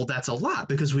say, well, that's a lot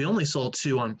because we only sold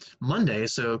 2 on Monday,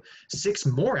 so 6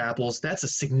 more apples, that's a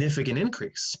significant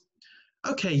increase.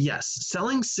 Okay, yes,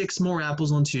 selling 6 more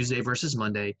apples on Tuesday versus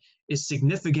Monday is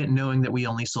significant knowing that we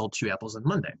only sold 2 apples on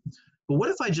Monday. But what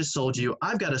if I just sold you,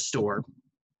 I've got a store,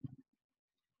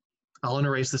 I'll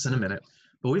erase this in a minute,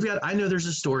 but I know there's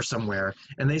a store somewhere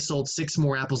and they sold 6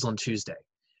 more apples on Tuesday.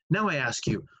 Now I ask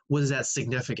you, was that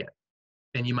significant?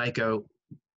 And you might go,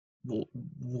 well,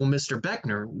 Mr.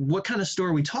 Beckner, what kind of store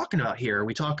are we talking about here? Are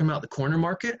we talking about the corner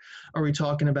market? Are we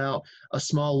talking about a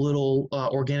small little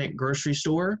organic grocery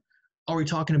store? Are we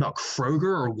talking about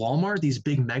Kroger or Walmart, these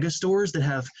big mega stores that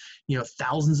have,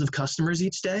 thousands of customers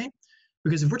each day?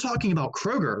 Because if we're talking about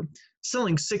Kroger,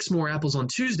 selling 6 more apples on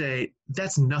Tuesday,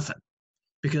 that's nothing.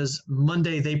 Because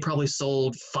Monday they probably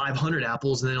sold 500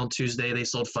 apples, and then on Tuesday they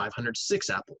sold 506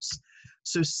 apples.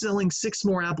 So selling 6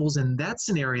 more apples in that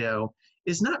scenario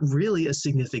is not really a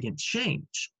significant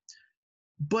change.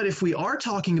 But if we are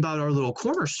talking about our little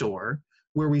corner store,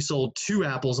 where we sold 2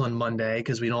 apples on Monday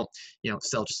because we don't,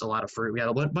 sell just a lot of fruit. We had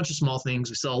a bunch of small things.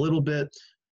 We sell a little bit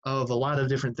of a lot of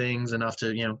different things, enough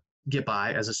to, get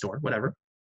by as a store, whatever.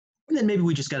 And then maybe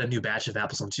we just got a new batch of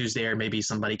apples on Tuesday, or maybe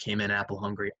somebody came in apple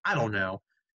hungry. I don't know.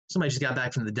 Somebody just got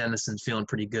back from the dentist and feeling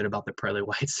pretty good about their pearly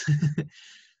whites.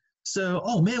 So,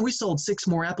 oh man, we sold 6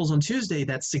 more apples on Tuesday.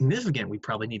 That's significant. We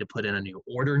probably need to put in a new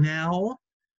order now.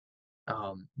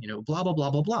 Blah, blah,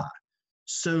 blah, blah, blah.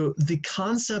 So the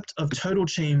concept of total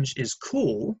change is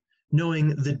cool,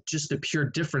 knowing just the pure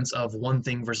difference of one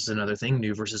thing versus another thing,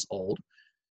 new versus old.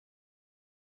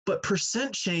 But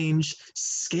percent change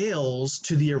scales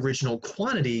to the original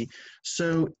quantity,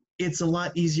 so it's a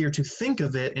lot easier to think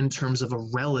of it in terms of a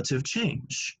relative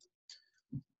change.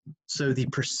 So the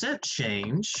percent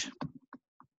change,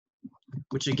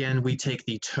 which again, we take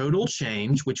the total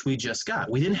change, which we just got.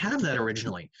 We didn't have that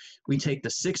originally. We take the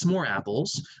 6 more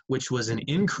apples, which was an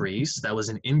increase. That was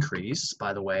an increase,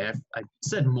 by the way. I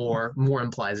said more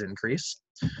implies increase.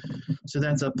 So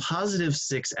that's a positive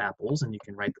 6 apples, and you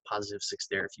can write the positive 6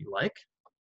 there if you like.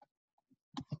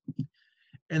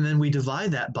 And then we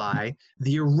divide that by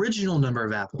the original number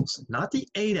of apples, not the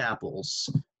 8 apples,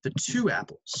 the 2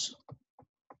 apples.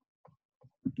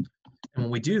 And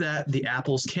when we do that, the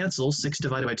apples cancel. 6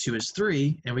 divided by 2 is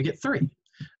 3, and we get 3.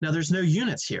 Now, there's no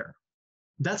units here.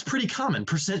 That's pretty common.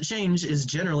 Percent change is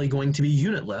generally going to be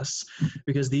unitless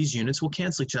because these units will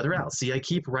cancel each other out. See, I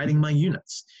keep writing my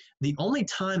units. The only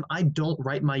time I don't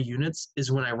write my units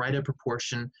is when I write a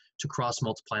proportion to cross,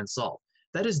 multiply, and solve.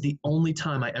 That is the only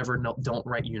time I ever don't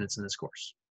write units in this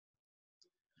course.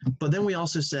 But then we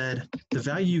also said the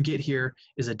value you get here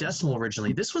is a decimal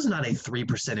originally. This was not a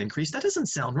 3% increase. That doesn't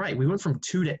sound right. We went from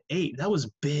 2 to 8. That was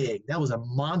big. That was a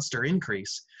monster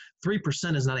increase.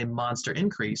 3% is not a monster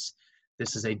increase.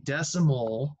 This is a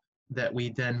decimal that we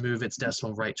then move its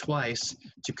decimal right twice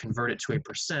to convert it to a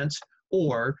percent,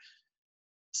 or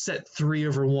set 3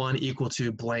 over 1 equal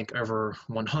to blank over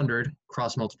 100,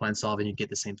 cross multiply and solve, and you get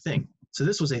the same thing. So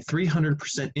this was a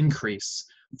 300% increase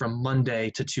from Monday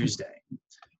to Tuesday.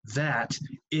 That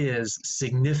is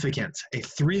significant. A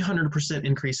 300%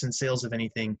 increase in sales of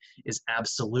anything is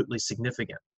absolutely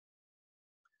significant.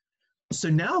 So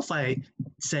now if I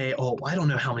say, oh, I don't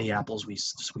know how many apples we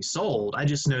sold, I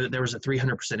just know that there was a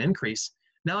 300% increase.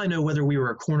 Now I know whether we were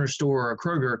a corner store or a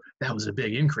Kroger, that was a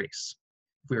big increase.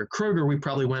 If we were a Kroger, we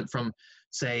probably went from,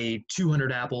 say,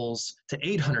 200 apples to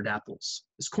 800 apples.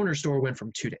 This corner store went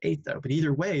from 2 to 8, though. But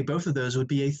either way, both of those would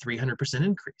be a 300%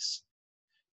 increase.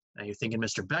 Now you're thinking,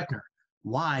 Mr. Beckner,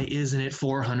 why isn't it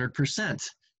 400%?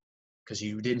 Because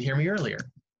you didn't hear me earlier.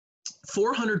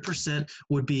 400%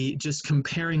 would be just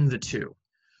comparing the two.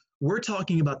 We're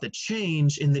talking about the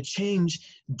change, and the change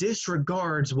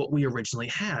disregards what we originally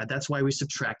had. That's why we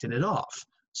subtracted it off.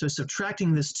 So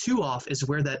subtracting this 2 off is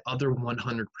where that other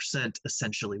 100%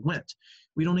 essentially went.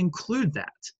 We don't include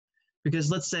that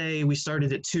because let's say we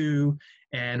started at 2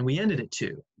 and we ended at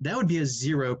 2. That would be a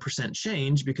 0%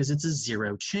 change because it's a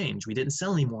 0 change. We didn't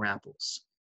sell any more apples.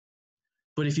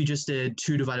 But if you just did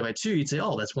 2 divided by 2, you'd say,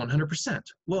 oh, that's 100%.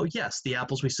 Well, yes, the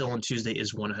apples we sell on Tuesday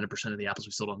is 100% of the apples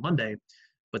we sold on Monday,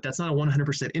 but that's not a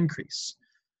 100% increase.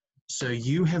 So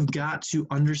you have got to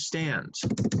understand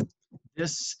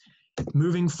this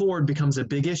moving forward becomes a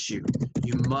big issue.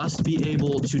 You must be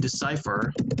able to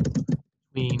decipher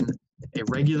between a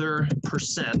regular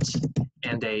percent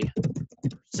and a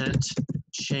percent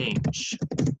change.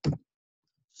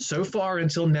 So far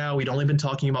until now, we'd only been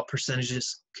talking about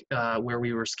percentages where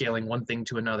we were scaling one thing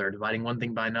to another, dividing one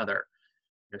thing by another,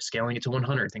 scaling it to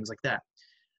 100, things like that.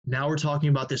 Now we're talking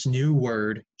about this new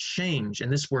word, change,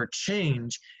 and this word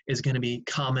change is going to be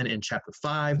common in Chapter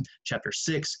 5, Chapter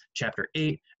 6, Chapter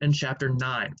 8, and Chapter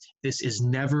 9. This is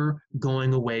never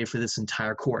going away for this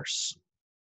entire course.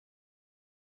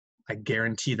 I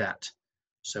guarantee that.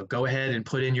 So go ahead and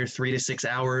put in your 3 to 6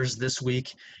 hours this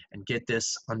week and get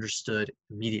this understood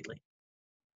immediately.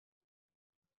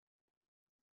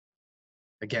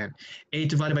 Again, 8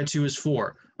 divided by 2 is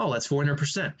 4. Oh, that's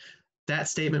 400%. That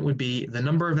statement would be the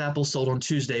number of apples sold on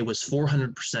Tuesday was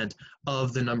 400%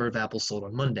 of the number of apples sold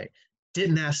on Monday.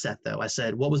 Didn't ask that though. I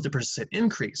said, what was the percent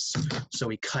increase? So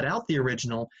we cut out the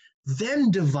original,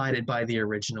 then divided by the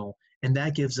original, and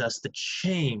that gives us the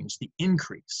change, the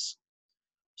increase.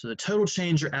 So the total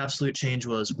change or absolute change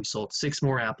was we sold 6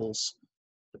 more apples.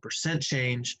 The percent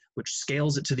change, which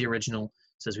scales it to the original,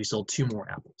 says we sold 2 more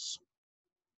apples.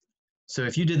 So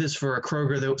if you did this for a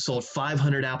Kroger that sold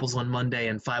 500 apples on Monday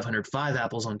and 505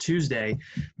 apples on Tuesday,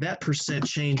 that percent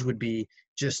change would be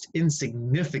just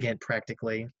insignificant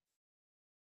practically.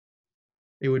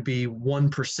 It would be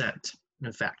 1%,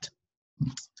 in fact.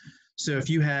 So if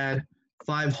you had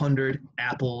 500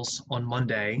 apples on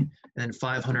Monday and then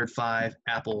 505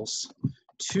 apples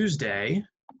Tuesday,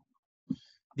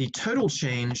 the total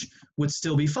change would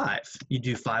still be 5. You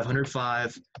do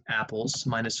 505 apples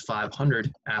minus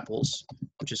 500 apples,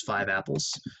 which is 5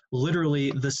 apples,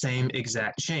 literally the same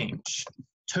exact change,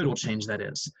 total change that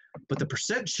is. But the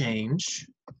percent change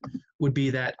would be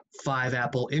that 5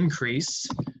 apple increase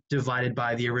divided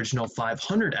by the original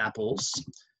 500 apples.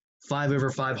 5 over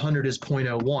 500 is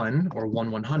 0.01 or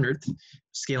 1/100th.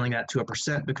 Scaling that to a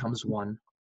percent becomes 1%.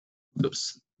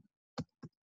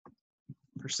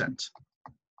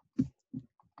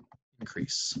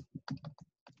 Increase.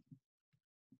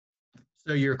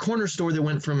 So your corner store that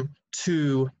went from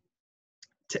 2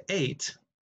 to 8,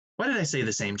 why did I say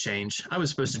the same change? I was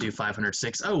supposed to do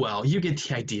 506. Oh well, you get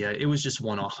the idea. It was just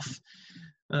 1 off.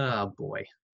 Oh boy.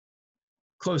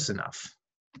 Close enough.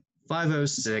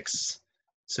 506.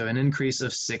 So an increase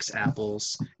of 6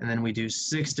 apples, and then we do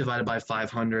 6 divided by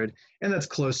 500, and that's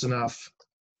close enough.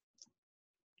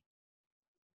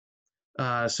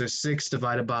 So 6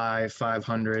 divided by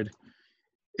 500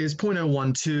 is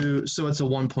 0.012, so it's a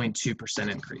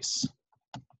 1.2% increase.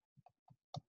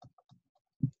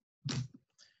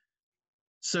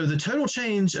 So the total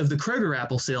change of the Kroger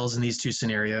apple sales in these two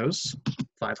scenarios,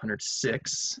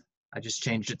 506, I just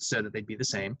changed it so that they'd be the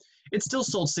same. It still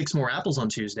sold 6 more apples on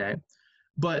Tuesday,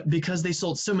 but because they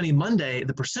sold so many Monday,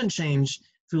 the percent change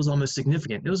feels almost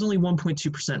significant. It was only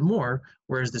 1.2% more,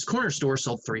 whereas this corner store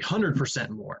sold 300%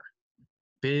 more.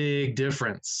 Big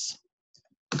difference.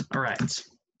 All right,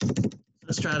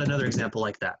 let's try out another example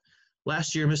like that.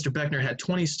 Last year, Mr. Beckner had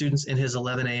 20 students in his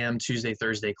 11 a.m. Tuesday,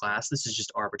 Thursday class. This is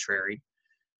just arbitrary.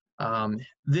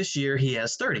 This year, he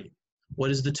has 30.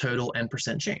 What is the total and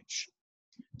percent change?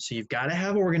 So you've got to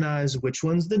have organized which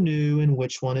one's the new and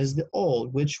which one is the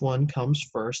old. Which one comes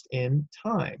first in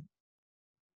time?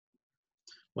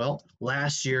 Well,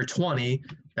 last year, 20,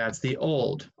 that's the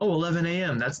old. Oh, 11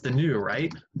 a.m., that's the new,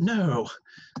 right? No,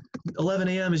 11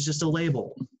 a.m. is just a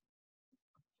label.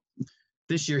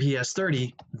 This year he has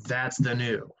 30, that's the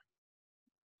new.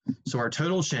 So our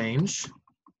total change,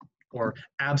 or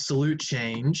absolute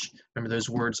change, remember those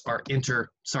words are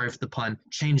sorry for the pun,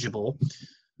 changeable.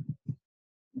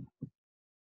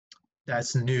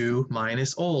 That's new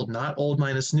minus old, not old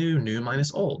minus new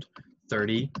minus old.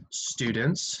 30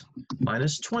 students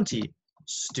minus 20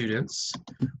 students,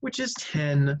 which is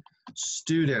 10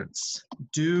 students.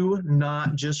 Do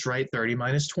not just write 30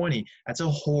 minus 20. That's a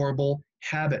horrible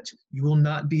habit. You will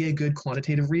not be a good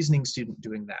quantitative reasoning student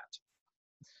doing that.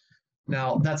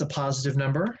 Now, that's a positive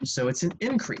number, so it's an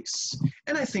increase.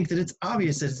 And I think that it's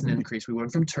obvious that it's an increase. We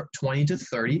went from 20 to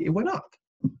 30, it went up.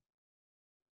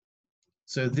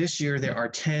 So this year there are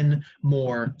 10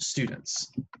 more students.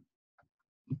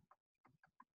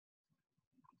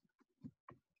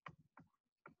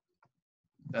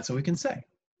 That's what we can say.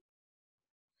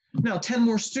 Now, 10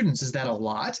 more students, is that a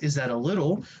lot? Is that a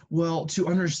little? Well, to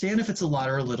understand if it's a lot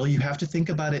or a little, you have to think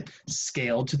about it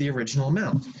scaled to the original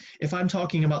amount. If I'm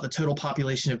talking about the total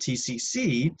population of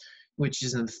TCC, which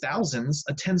is in the thousands,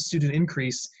 a 10-student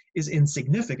increase is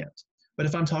insignificant. But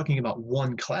if I'm talking about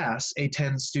one class, a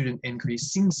 10-student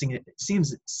increase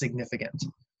seems significant.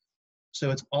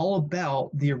 So it's all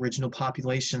about the original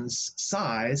population's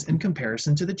size in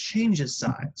comparison to the change's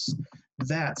size.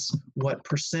 That's what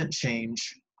percent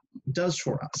change does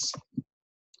for us.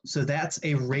 So that's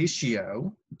a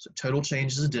ratio. So total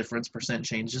change is a difference, percent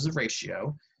change is a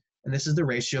ratio. And this is the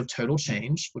ratio of total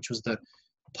change, which was the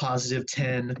positive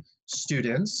 10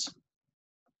 students.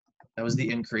 That was the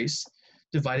increase,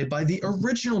 divided by the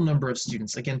original number of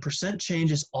students. Again, percent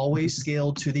change is always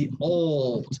scaled to the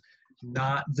old,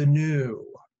 not the new.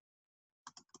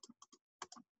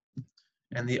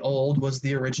 And the old was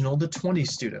the original, the 20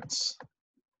 students.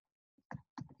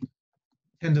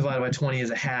 10 divided by 20 is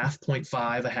a half,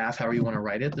 0.5, a half, however you want to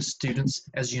write it. The students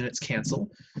as units cancel.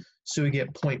 So we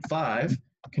get 0.5.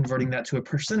 Converting that to a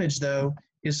percentage, though,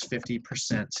 is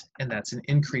 50%. And that's an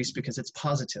increase because it's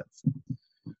positive.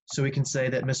 So we can say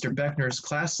that Mr. Beckner's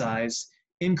class size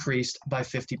increased by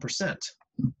 50%.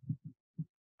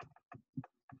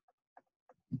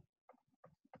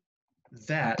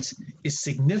 That is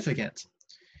significant.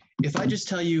 If I just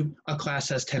tell you a class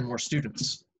has 10 more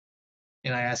students,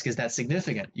 and I ask, is that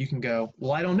significant? You can go,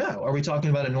 well, I don't know. Are we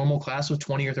talking about a normal class with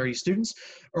 20 or 30 students?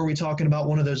 Or are we talking about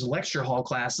one of those lecture hall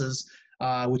classes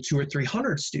with 200 or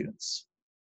 300 students?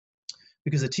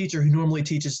 Because a teacher who normally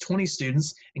teaches 20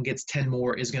 students and gets 10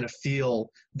 more is going to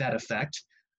feel that effect.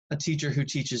 A teacher who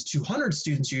teaches 200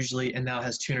 students usually and now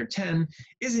has 210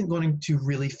 isn't going to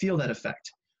really feel that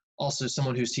effect. Also,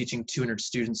 someone who's teaching 200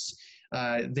 students,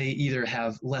 they either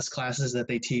have less classes that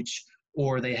they teach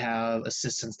or they have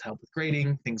assistants to help with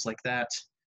grading, things like that.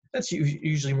 That's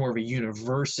usually more of a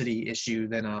university issue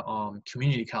than a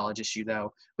community college issue,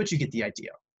 though, but you get the idea.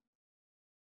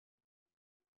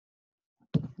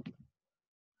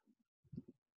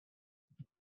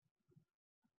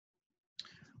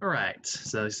 All right,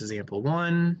 so this is example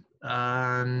 1.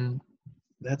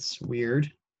 That's weird.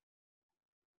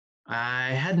 I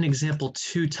had an example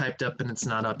 2 typed up and it's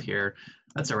not up here.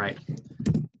 That's all right.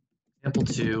 Example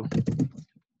 2.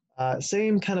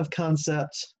 Same kind of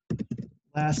concept.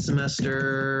 Last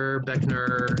semester,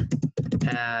 Beckner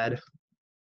had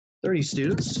 30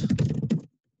 students.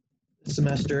 This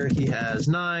semester, he has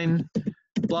 9.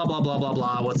 Blah, blah, blah, blah,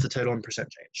 blah. What's the total in percent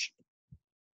change?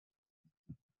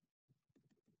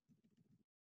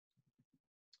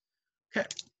 Okay.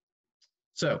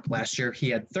 So last year he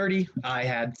had 30, I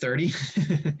had 30.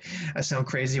 I sound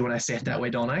crazy when I say it that way,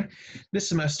 don't I? This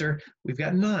semester, we've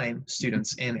got 9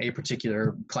 students in a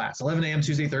particular class. 11 a.m.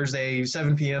 Tuesday, Thursday,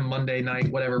 7 p.m. Monday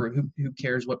night, whatever, who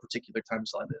cares what particular time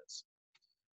slot it is.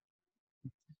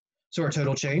 So our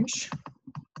total change,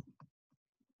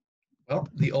 well,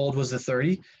 the old was the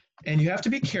 30. And you have to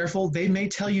be careful. They may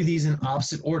tell you these in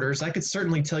opposite orders. I could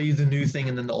certainly tell you the new thing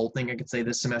and then the old thing. I could say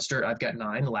this semester I've got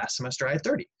 9, the last semester I had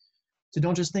 30. So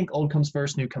don't just think old comes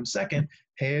first, new comes second.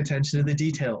 Pay attention to the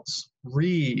details.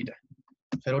 Read.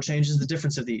 Total change is the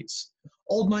difference of these.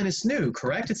 Old minus new,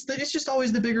 correct? It's just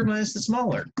always the bigger minus the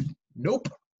smaller. Nope.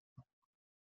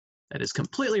 That is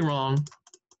completely wrong.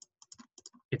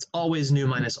 It's always new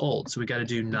minus old. So we got to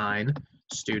do 9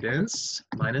 students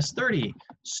minus 30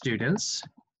 students,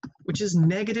 which is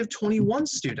negative 21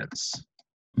 students,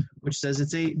 which says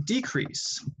it's a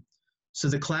decrease. So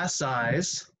the class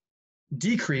size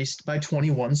decreased by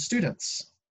 21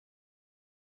 students.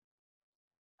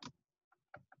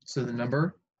 So the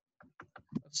number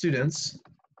of students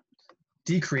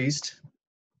decreased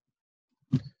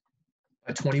by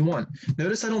by 21.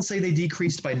 Notice I don't say they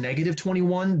decreased by negative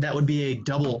 21. That would be a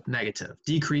double negative.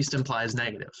 Decreased implies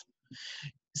negative.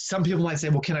 Some people might say,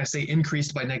 well, can I say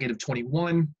increased by negative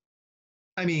 21?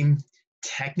 I mean,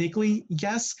 technically,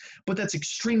 yes, but that's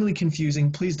extremely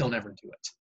confusing. Please don't ever do it.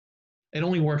 It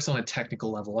only works on a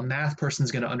technical level. A math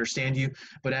person's going to understand you,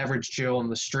 but average Joe on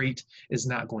the street is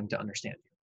not going to understand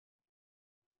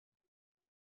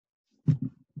you.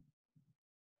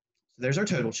 There's our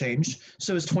total change.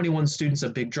 So is 21 students a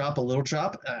big drop, a little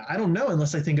drop? I don't know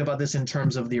unless I think about this in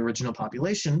terms of the original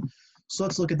population. So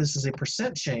let's look at this as a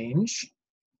percent change.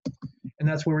 And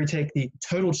that's where we take the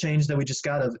total change that we just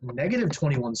got of negative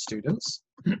 21 students,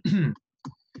 and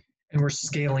we're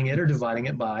scaling it or dividing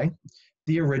it by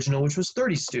the original, which was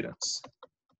 30 students.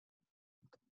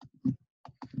 The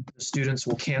students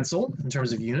will cancel in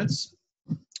terms of units.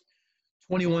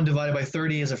 21 divided by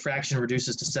 30 as a fraction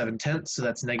reduces to 7/10, so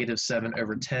that's negative 7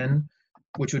 over 10,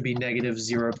 which would be negative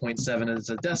 0.7 as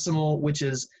a decimal, which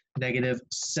is negative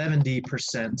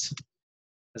 70%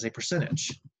 as a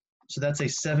percentage. So that's a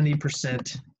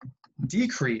 70%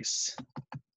 decrease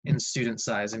in student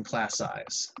size and class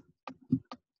size.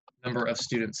 Number of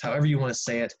students, however you want to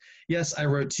say it. Yes, I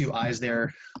wrote 2 I's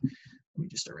there. Let me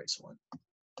just erase one.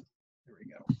 There we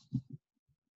go.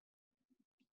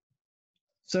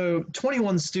 So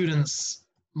 21 students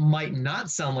might not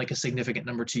sound like a significant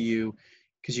number to you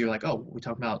because you're like, oh, are we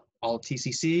talking about all of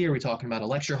TCC? Are we talking about a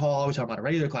lecture hall? Are we talking about a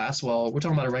regular class? Well, we're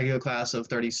talking about a regular class of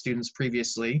 30 students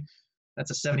previously. That's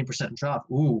a 70% drop.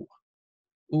 Ooh,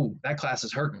 that class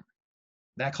is hurting.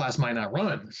 That class might not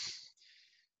run.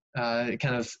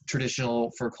 Kind of traditional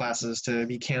for classes to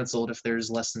be canceled if there's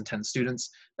less than 10 students.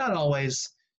 Not always.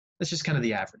 That's just kind of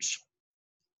the average.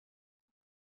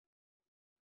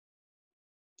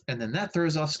 And then that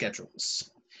throws off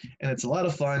schedules. And it's a lot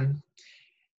of fun.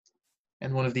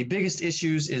 And one of the biggest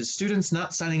issues is students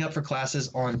not signing up for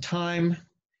classes on time.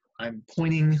 I'm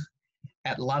pointing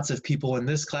at lots of people in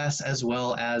this class as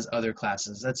well as other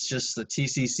classes. That's just the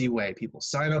TCC way. People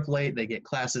sign up late, they get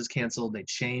classes canceled, they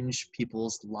change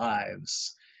people's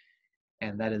lives.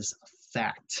 And that is a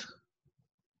fact.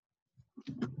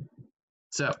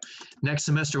 So next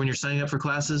semester when you're signing up for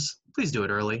classes, please do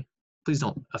it early. Please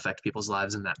don't affect people's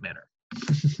lives in that manner.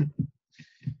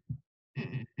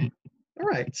 All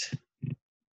right.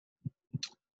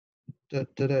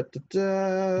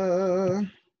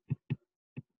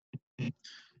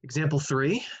 Example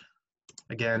 3,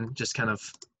 again, just kind of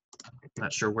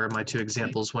not sure where my 2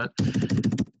 examples went. I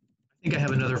think I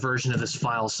have another version of this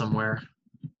file somewhere.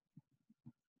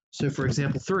 So for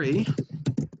example 3,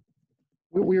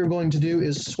 what we are going to do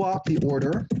is swap the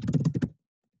order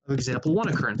of example 1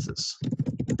 occurrences.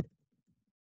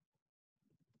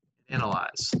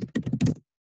 Analyze.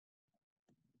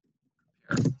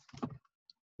 Here.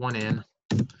 1 in.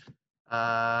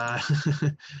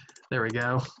 There we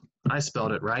go. I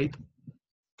spelled it right.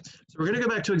 So we're going to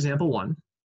go back to example 1.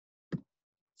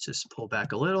 Let's just pull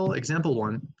back a little. Example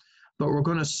 1. But we're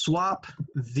going to swap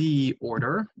the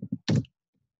order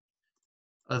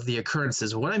of the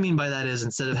occurrences. What I mean by that is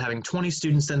instead of having 20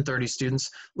 students, then 30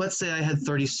 students, let's say I had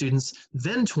 30 students,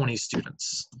 then 20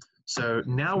 students. So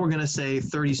now we're going to say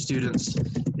 30 students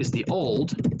is the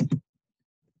old,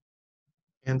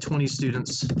 and 20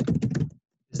 students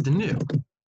is the new.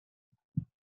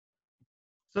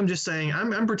 So I'm just saying,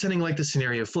 I'm pretending like the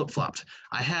scenario flip-flopped.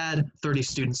 I had 30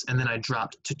 students, and then I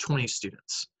dropped to 20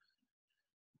 students.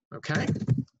 Okay,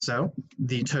 so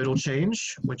the total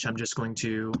change, which I'm just going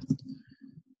to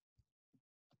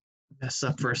mess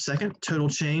up for a second. Total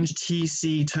change,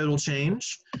 TC total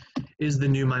change, is the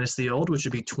new minus the old, which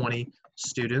would be 20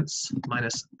 students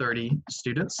minus 30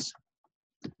 students.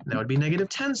 And that would be negative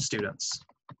 10 students.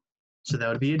 So that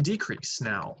would be a decrease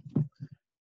now.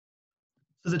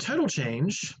 So the total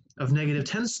change of negative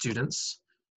 10 students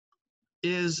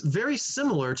is very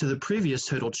similar to the previous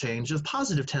total change of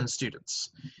positive 10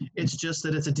 students. It's just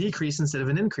that it's a decrease instead of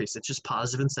an increase. It's just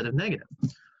positive instead of negative.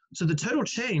 So the total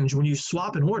change, when you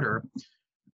swap an order,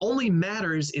 only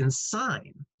matters in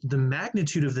sign. The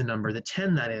magnitude of the number, the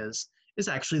 10 that is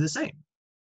actually the same.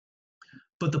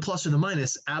 But the plus or the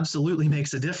minus absolutely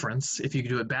makes a difference. If you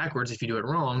do it backwards, if you do it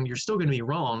wrong, you're still going to be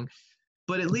wrong.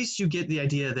 But at least you get the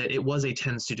idea that it was a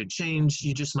 10 student change.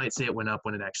 You just might say it went up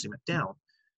when it actually went down.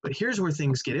 But here's where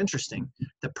things get interesting.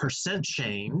 The percent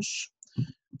change,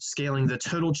 scaling the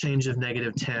total change of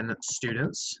negative 10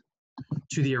 students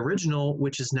to the original,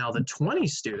 which is now the 20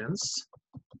 students.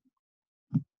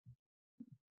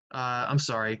 I'm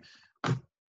sorry,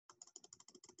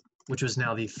 which was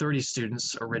now the 30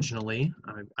 students originally.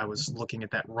 I was looking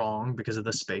at that wrong because of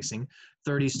the spacing.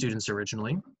 30 students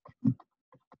originally.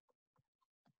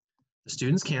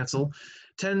 students cancel.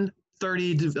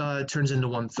 1030 turns into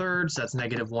 1/3, so that's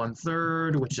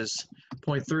 -1/3, which is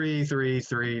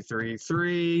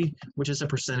 0.33333, which is a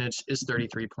percentage, is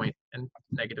 33 point and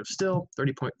negative still,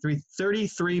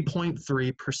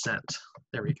 33.3%.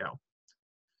 There we go.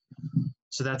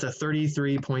 So that's a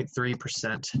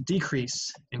 33.3%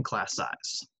 decrease in class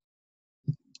size.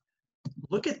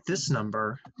 Look at this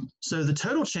number. So the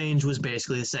total change was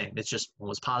basically the same. It's just one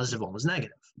was positive, one was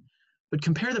negative. But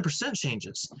compare the percent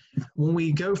changes. When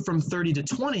we go from 30 to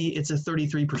 20, it's a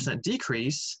 33%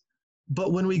 decrease.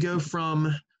 But when we go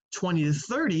from 20 to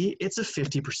 30, it's a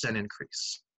 50%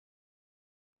 increase.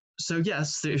 So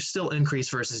yes, there's still increase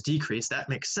versus decrease. That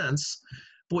makes sense.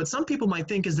 But what some people might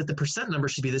think is that the percent number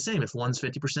should be the same. If one's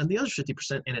 50%, the other's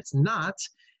 50%, and it's not.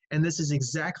 And this is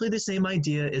exactly the same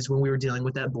idea as when we were dealing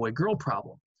with that boy-girl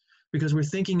problem, because we're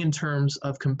thinking in terms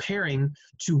of comparing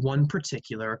to one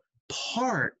particular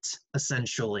part,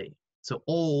 essentially. So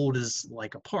old is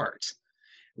like a part.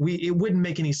 It wouldn't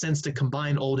make any sense to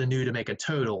combine old and new to make a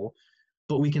total,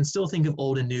 but we can still think of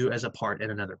old and new as a part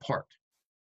and another part.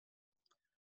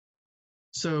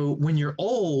 So when your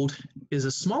old is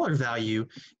a smaller value,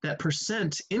 that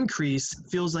percent increase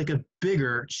feels like a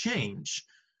bigger change.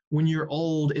 When your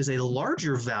old is a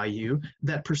larger value,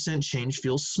 that percent change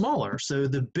feels smaller. So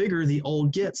the bigger the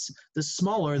old gets, the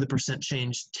smaller the percent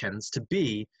change tends to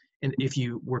be. And if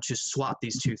you were to swap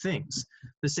these two things,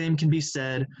 the same can be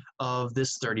said of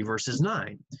this 30 versus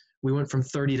 9. We went from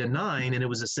 30 to 9 and it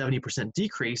was a 70%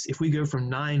 decrease. If we go from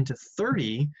 9 to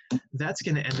 30, that's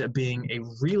going to end up being a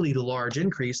really large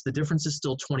increase. The difference is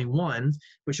still 21,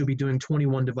 which will be doing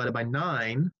 21 divided by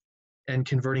 9 and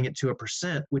converting it to a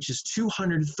percent, which is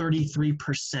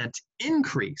 233%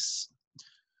 increase.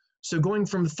 So going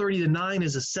from 30 to 9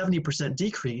 is a 70%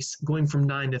 decrease. Going from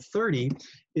 9 to 30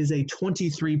 is a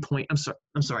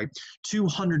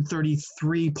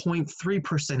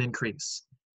 233.3% increase.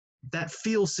 That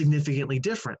feels significantly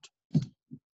different.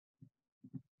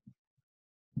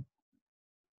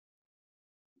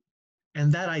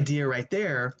 And that idea right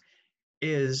there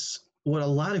is what a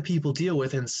lot of people deal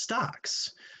with in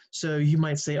stocks. So you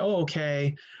might say, oh,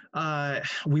 okay,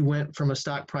 we went from a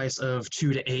stock price of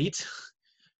 2 to 8,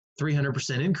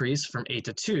 300% increase from 8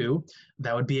 to 2,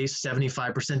 that would be a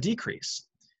 75% decrease.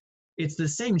 It's the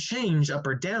same change up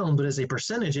or down, but as a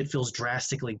percentage, it feels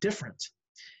drastically different.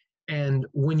 And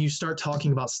when you start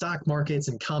talking about stock markets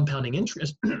and compounding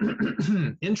interest,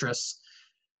 interests,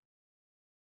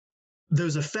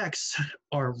 those effects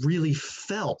are really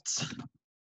felt.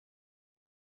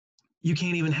 You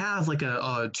can't even have like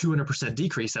a 200%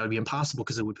 decrease. That would be impossible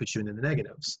because it would put you into the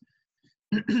negatives.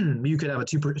 You could have a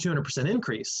 200%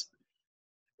 increase,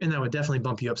 and that would definitely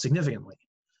bump you up significantly.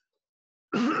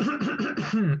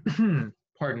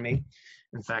 Pardon me.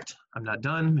 In fact, I'm not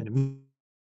done.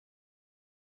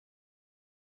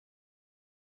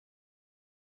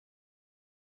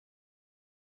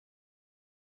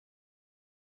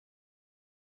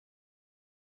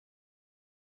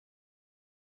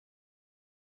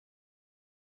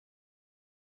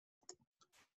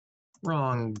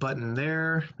 Wrong button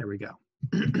there. There we go.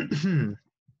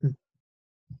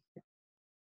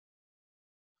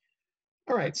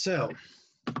 All right, so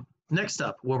next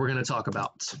up, what we're going to talk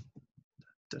about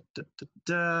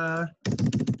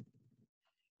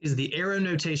is the arrow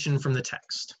notation from the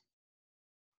text.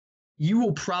 You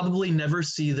will probably never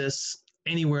see this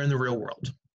anywhere in the real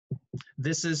world.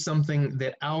 This is something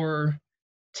that our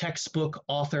textbook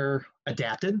author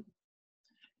adapted.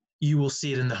 You will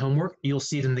see it in the homework. You'll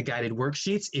see it in the guided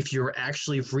worksheets. If you're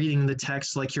actually reading the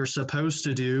text like you're supposed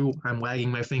to do, I'm wagging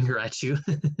my finger at you,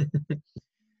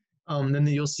 then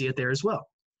you'll see it there as well.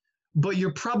 But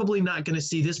you're probably not going to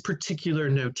see this particular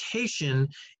notation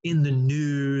in the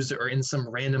news or in some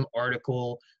random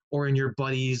article or in your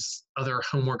buddy's other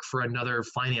homework for another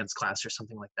finance class or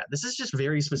something like that. This is just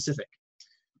very specific.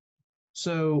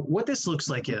 So what this looks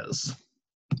like is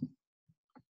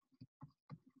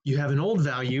you have an old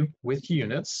value with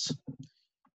units.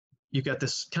 You've got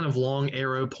this kind of long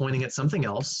arrow pointing at something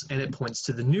else, and it points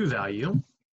to the new value.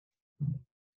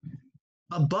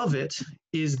 Above it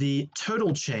is the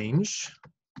total change,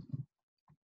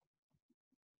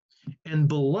 and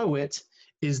below it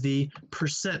is the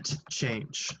percent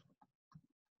change.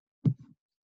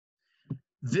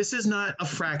 This is not a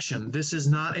fraction. This is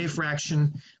not a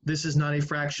fraction. This is not a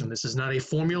fraction. This is not a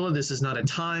formula. This is not a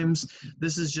times.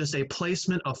 This is just a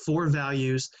placement of 4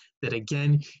 values that,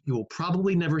 again, you will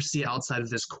probably never see outside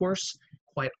of this course.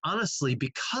 Quite honestly,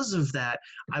 because of that,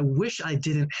 I wish I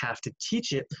didn't have to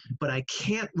teach it, but I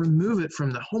can't remove it from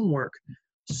the homework,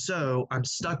 so I'm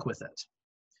stuck with it.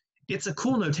 It's a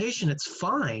cool notation, it's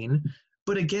fine,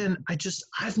 but again,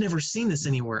 I've never seen this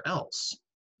anywhere else.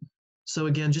 So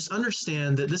again, just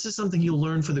understand that this is something you'll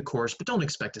learn for the course, but don't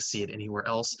expect to see it anywhere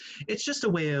else. It's just a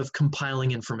way of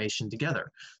compiling information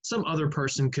together. Some other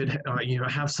person could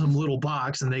have some little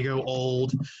box and they go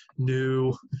old,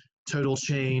 new, total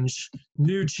change,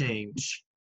 new change,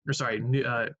 or sorry, new,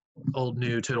 old,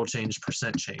 new, total change,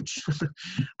 percent change.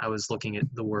 I was looking at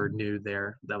the word new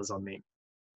there. That was on me.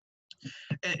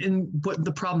 And what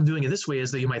the problem doing it this way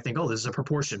is that you might think, oh, this is a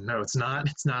proportion. No, it's not.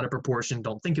 It's not a proportion.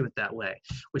 Don't think of it that way,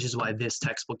 which is why this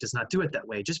textbook does not do it that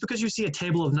way. Just because you see a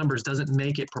table of numbers doesn't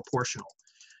make it proportional.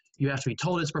 You have to be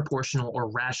told it's proportional or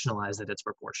rationalize that it's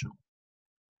proportional.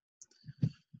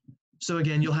 So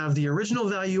again, you'll have the original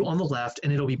value on the left,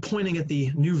 and it'll be pointing at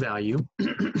the new value.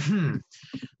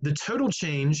 The total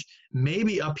change may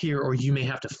be up here, or you may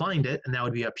have to find it, and that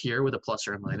would be up here with a plus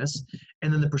or a minus.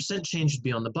 And then the percent change would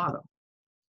be on the bottom.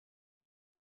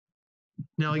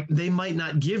 Now, they might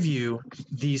not give you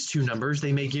these two numbers.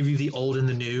 They may give you the old and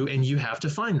the new, and you have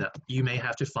to find them. You may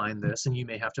have to find this, and you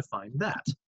may have to find that.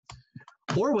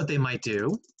 Or what they might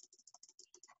do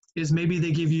is maybe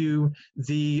they give you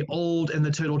the old and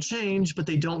the total change, but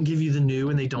they don't give you the new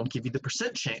and they don't give you the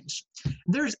percent change.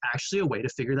 There's actually a way to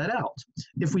figure that out.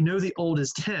 If we know the old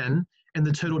is 10 and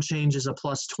the total change is a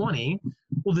plus 20,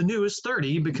 well, the new is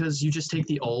 30 because you just take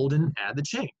the old and add the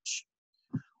change.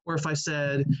 Or if I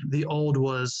said the old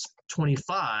was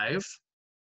 25,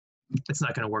 it's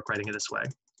not going to work writing it this way.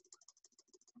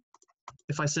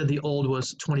 If I said the old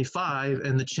was 25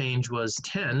 and the change was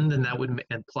 10, then that would,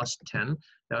 and plus 10,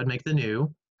 that would make the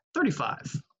new 35.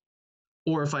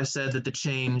 Or if I said that the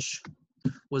change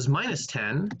was minus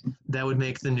 10, that would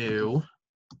make the new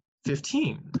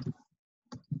 15.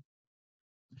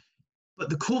 But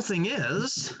the cool thing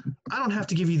is, I don't have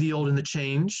to give you the old and the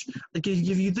change. I can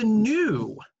give you the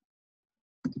new.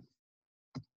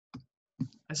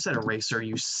 I said eraser,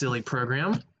 you silly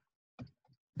program.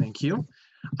 Thank you.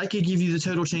 I could give you the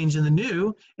total change in the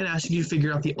new and ask you to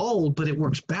figure out the old, but it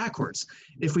works backwards.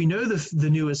 If we know the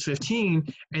new is 15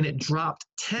 and it dropped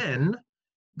 10,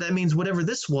 that means whatever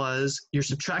this was, you're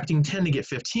subtracting 10 to get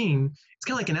 15. It's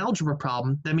kind of like an algebra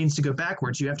problem. That means to go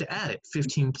backwards, you have to add it.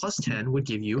 15 plus 10 would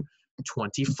give you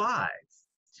 25.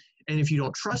 And if you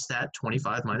don't trust that,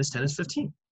 25 minus 10 is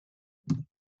 15.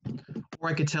 Or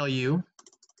I could tell you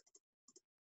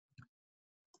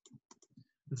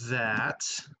that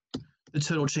the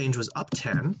total change was up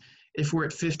 10. If we're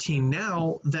at 15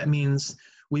 now, that means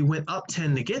we went up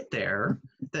 10 to get there.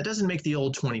 That doesn't make the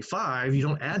old 25. You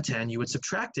don't add 10, you would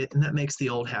subtract it, and that makes the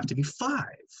old have to be 5.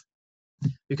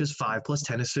 Because 5 plus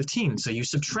 10 is 15. So you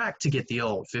subtract to get the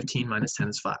old. 15 minus 10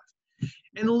 is 5.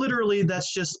 And literally,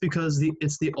 that's just because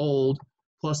it's the old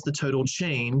plus the total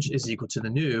change is equal to the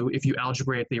new. If you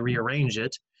algebraically rearrange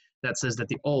it, that says that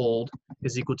the old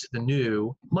is equal to the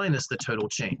new minus the total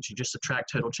change. You just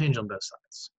subtract total change on both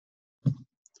sides.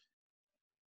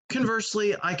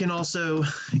 Conversely, I can also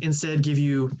instead give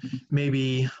you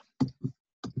maybe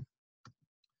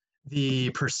the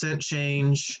percent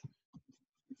change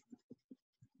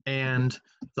and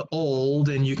the old,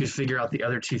 and you could figure out the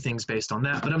other two things based on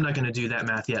that, but I'm not going to do that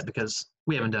math yet because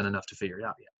we haven't done enough to figure it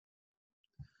out yet.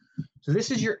 So this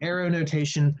is your arrow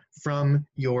notation from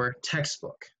your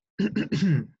textbook.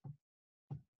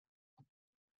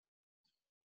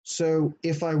 So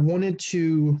if I wanted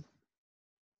to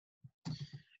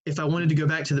go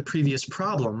back to the previous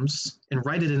problems and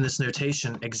write it in this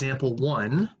notation, example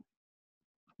 1,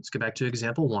 let's go back to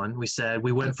example 1. We said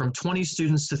we went from 20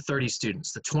 students to 30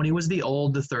 students. The 20 was the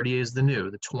old, the 30 is the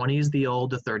new. The 20 is the old,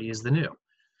 the 30 is the new.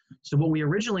 So what we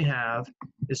originally have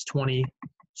is 20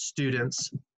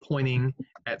 students pointing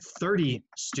at 30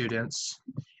 students,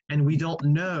 and we don't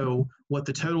know what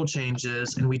the total change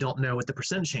is, and we don't know what the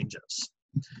percent change is.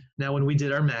 Now, when we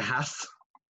did our math,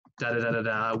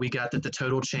 we got that the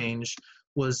total change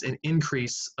was an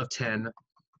increase of 10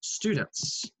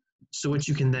 students. So what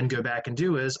you can then go back and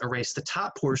do is erase the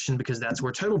top portion because that's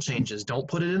where total change is. Don't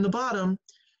put it in the bottom.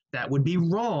 That would be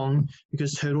wrong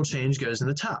because total change goes in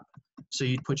the top. So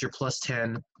you'd put your plus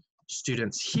 10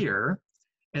 students here,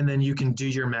 and then you can do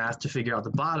your math to figure out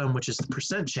the bottom, which is the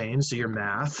percent change. So your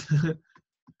math,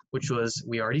 which was,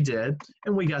 we already did,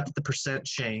 and we got that the percent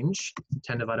change,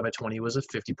 10 divided by 20 was a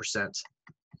 50%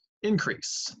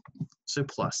 increase. So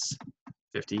plus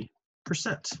 50%.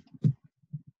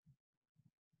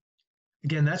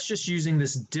 Again, that's just using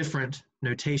this different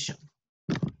notation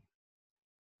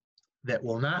that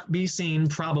will not be seen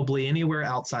probably anywhere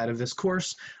outside of this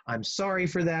course. I'm sorry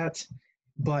for that,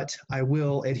 but I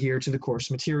will adhere to the course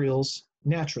materials,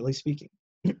 naturally speaking.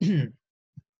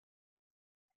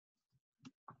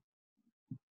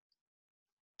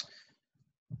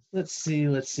 Let's see.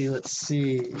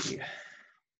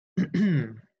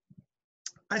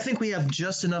 I think we have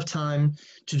just enough time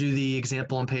to do the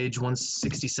example on page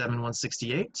 167,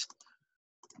 168,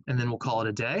 and then we'll call it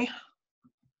a day.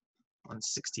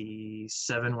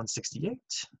 167, 168,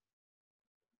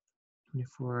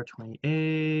 24,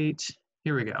 28.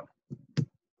 Here we go.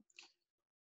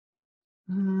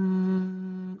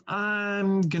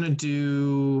 I'm gonna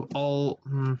do all,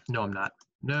 no, I'm not.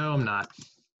 No, I'm not.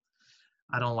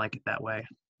 I don't like it that way.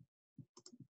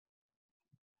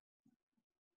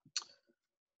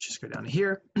 Just go down to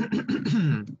here.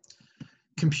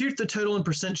 Compute the total and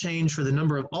percent change for the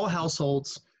number of all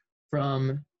households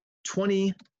from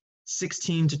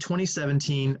 2016 to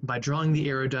 2017 by drawing the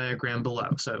arrow diagram below.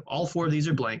 So all four of these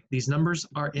are blank. These numbers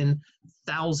are in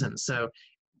thousands. So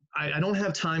I don't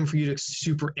have time for you to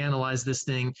super analyze this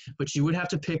thing, but you would have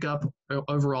to pick up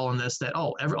overall on this that,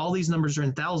 all these numbers are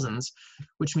in thousands,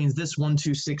 which means this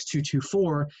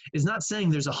 126,224 is not saying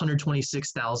there's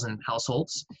 126,000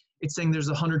 households. It's saying there's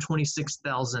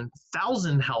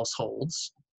 126,000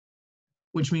 households,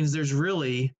 which means there's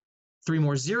really 3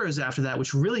 more zeros after that,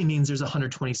 which really means there's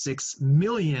 126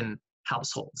 million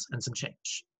households and some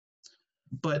change.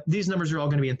 But these numbers are all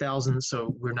going to be in thousands,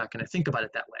 so we're not going to think about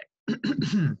it that way.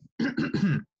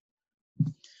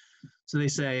 So they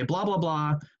say blah, blah,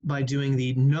 blah by doing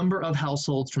the number of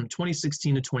households from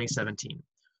 2016 to 2017.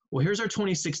 Well, here's our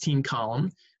 2016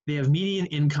 column. They have median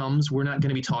incomes. We're not going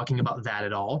to be talking about that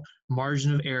at all.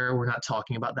 Margin of error, we're not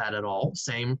talking about that at all.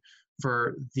 Same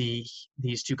for these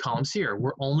two columns here.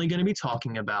 We're only going to be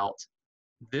talking about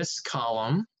this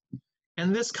column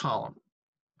and this column.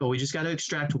 But we just got to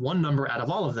extract one number out of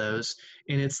all of those,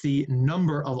 and it's the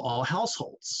number of all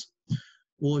households.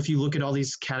 Well, if you look at all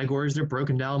these categories, they're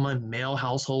broken down by male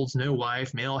households, no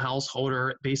wife, male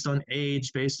householder, based on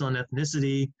age, based on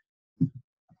ethnicity.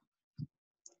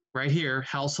 Right here,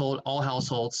 household, all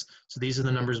households. So these are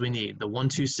the numbers we need, the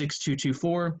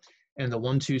 126,224 and the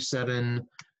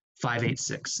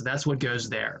 127,586. So that's what goes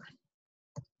there.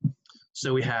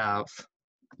 So we have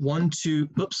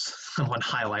oops, I want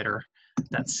highlighter.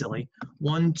 That's silly.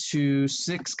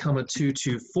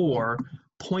 126,224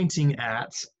 pointing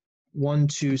at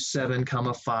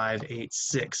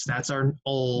 127,586. That's our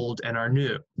old and our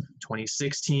new,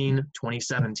 2016,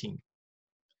 2017.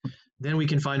 Then we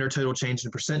can find our total change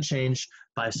and percent change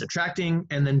by subtracting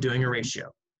and then doing a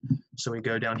ratio. So we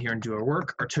go down here and do our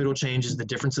work. Our total change is the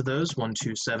difference of those,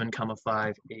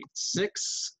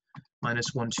 127,586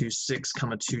 minus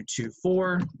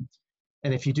 126,224.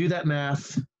 And if you do that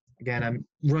math, again, I'm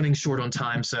running short on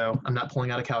time, so I'm not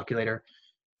pulling out a calculator.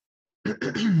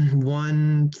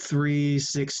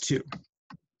 1362.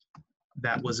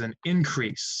 That was an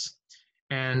increase.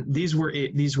 And these were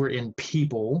in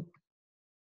people.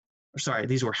 Sorry,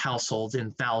 these were households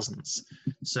in thousands.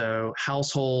 So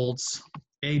households,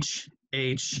 H,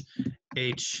 H,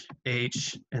 H,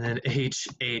 H, and then H,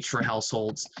 H for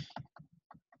households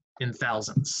in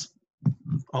thousands.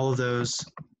 All of those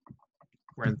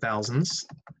were in thousands.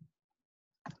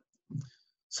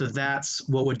 So that's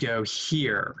what would go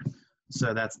here.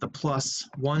 So that's the plus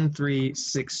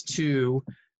 1362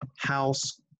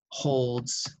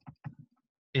 households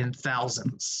in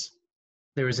thousands.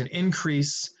 There was an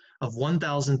increase of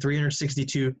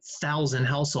 1,362,000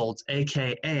 households,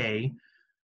 aka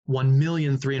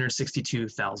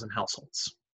 1,362,000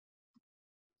 households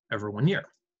over 1 year.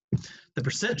 The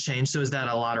percent change, so is that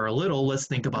a lot or a little? Let's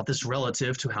think about this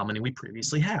relative to how many we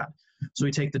previously had. So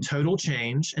we take the total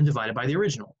change and divide it by the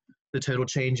original. The total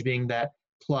change being that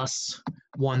plus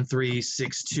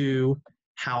 1362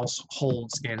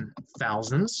 households in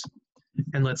thousands.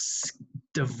 And let's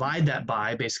divide that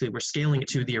by, basically we're scaling it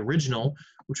to the original,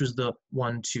 which was the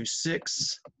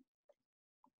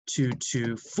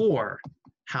 126,224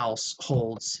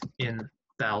 households in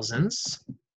thousands.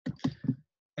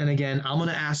 And again, I'm going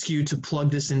to ask you to plug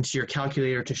this into your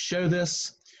calculator to show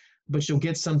this, but you'll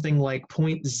get something like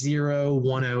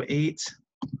 0.0108,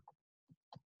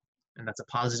 and that's a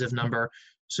positive number.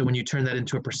 So when you turn that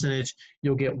into a percentage,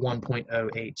 you'll get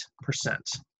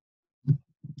 1.08%.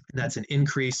 That's an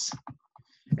increase.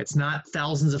 It's not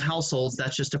thousands of households,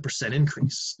 that's just a percent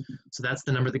increase. So that's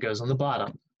the number that goes on the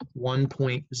bottom,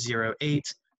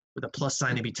 1.08 with a plus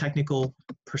sign to be technical,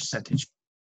 percentage.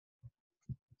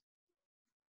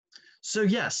 So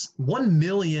yes,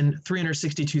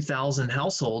 1,362,000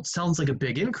 households sounds like a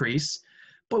big increase,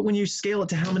 but when you scale it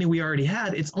to how many we already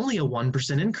had, it's only a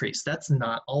 1% increase. That's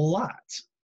not a lot.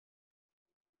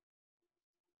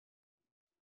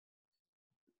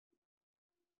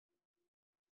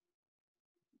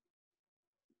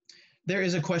 There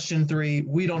is a question 3.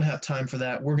 We don't have time for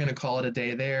that. We're going to call it a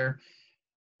day there.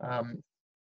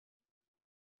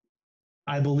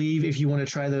 I believe if you want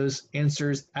to try those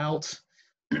answers out,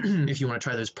 if you want to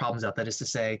try those problems out, that is to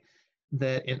say,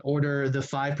 that in order, the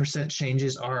 5%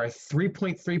 changes are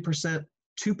 3.3%,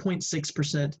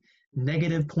 2.6%,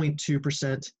 negative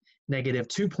 0.2%, negative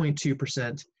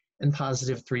 2.2%, and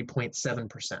positive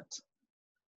 3.7%.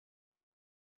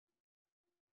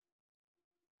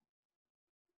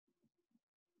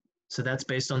 So that's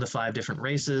based on the 5 different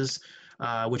races,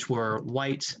 which were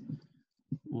white,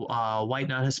 white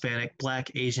non-Hispanic,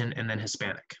 black, Asian, and then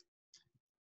Hispanic.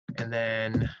 And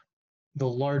then the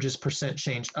largest percent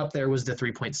change up there was the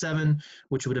 3.7,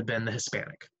 which would have been the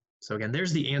Hispanic. So again,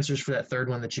 there's the answers for that third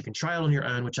one that you can try out on your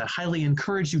own, which I highly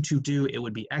encourage you to do. It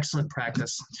would be excellent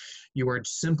practice. You are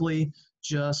simply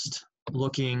just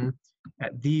looking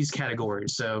at these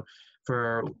categories. So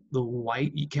for the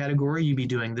white category, you'd be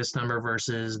doing this number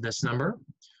versus this number,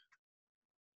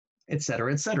 et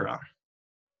cetera, et cetera.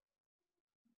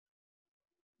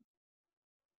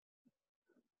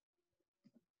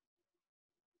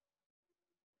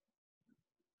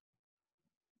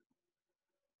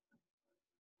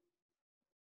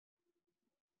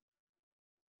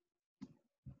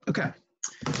 Okay,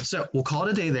 so we'll call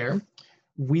it a day there.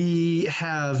 We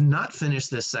have not finished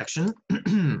this section.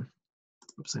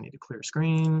 Oops, I need to clear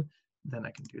screen. Then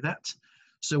I can do that.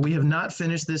 So we have not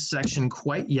finished this section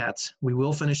quite yet. We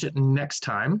will finish it next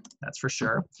time, that's for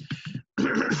sure.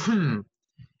 And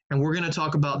we're going to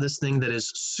talk about this thing that is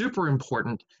super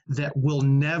important that will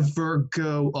never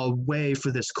go away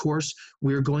for this course.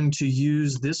 We're going to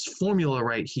use this formula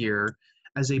right here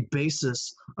as a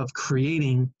basis of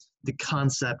creating the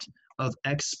concept of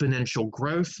exponential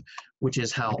growth, which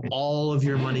is how all of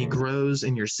your money grows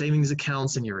in your savings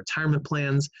accounts and your retirement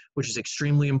plans, which is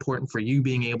extremely important for you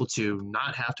being able to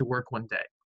not have to work one day.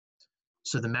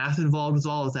 So the math involved with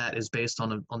all of that is based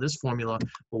on this formula,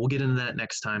 but we'll get into that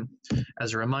next time.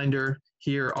 As a reminder,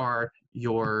 here are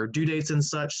your due dates and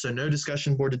such, so no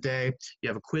discussion board today. You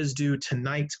have a quiz due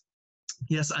tonight.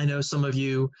 Yes, I know some of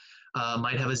you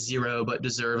might have a 0 but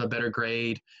deserve a better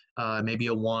grade, maybe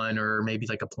a 1 or maybe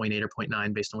like a 0.8 or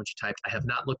 0.9 based on what you typed. I have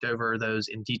not looked over those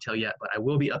in detail yet, but I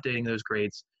will be updating those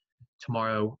grades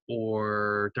tomorrow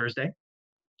or Thursday.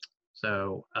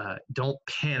 So don't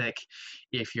panic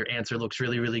if your answer looks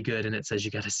really, really good and it says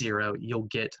you got a 0. You'll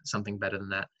get something better than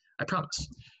that, I promise.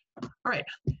 All right,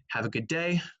 have a good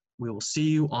day. We will see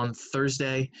you on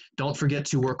Thursday. Don't forget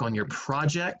to work on your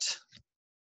project.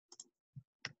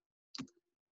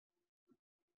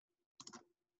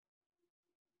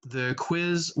 The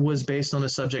quiz was based on a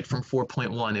subject from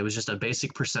 4.1. It was just a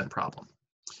basic percent problem.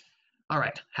 All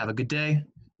right, have a good day.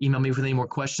 Email me with any more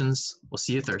questions. We'll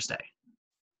see you Thursday.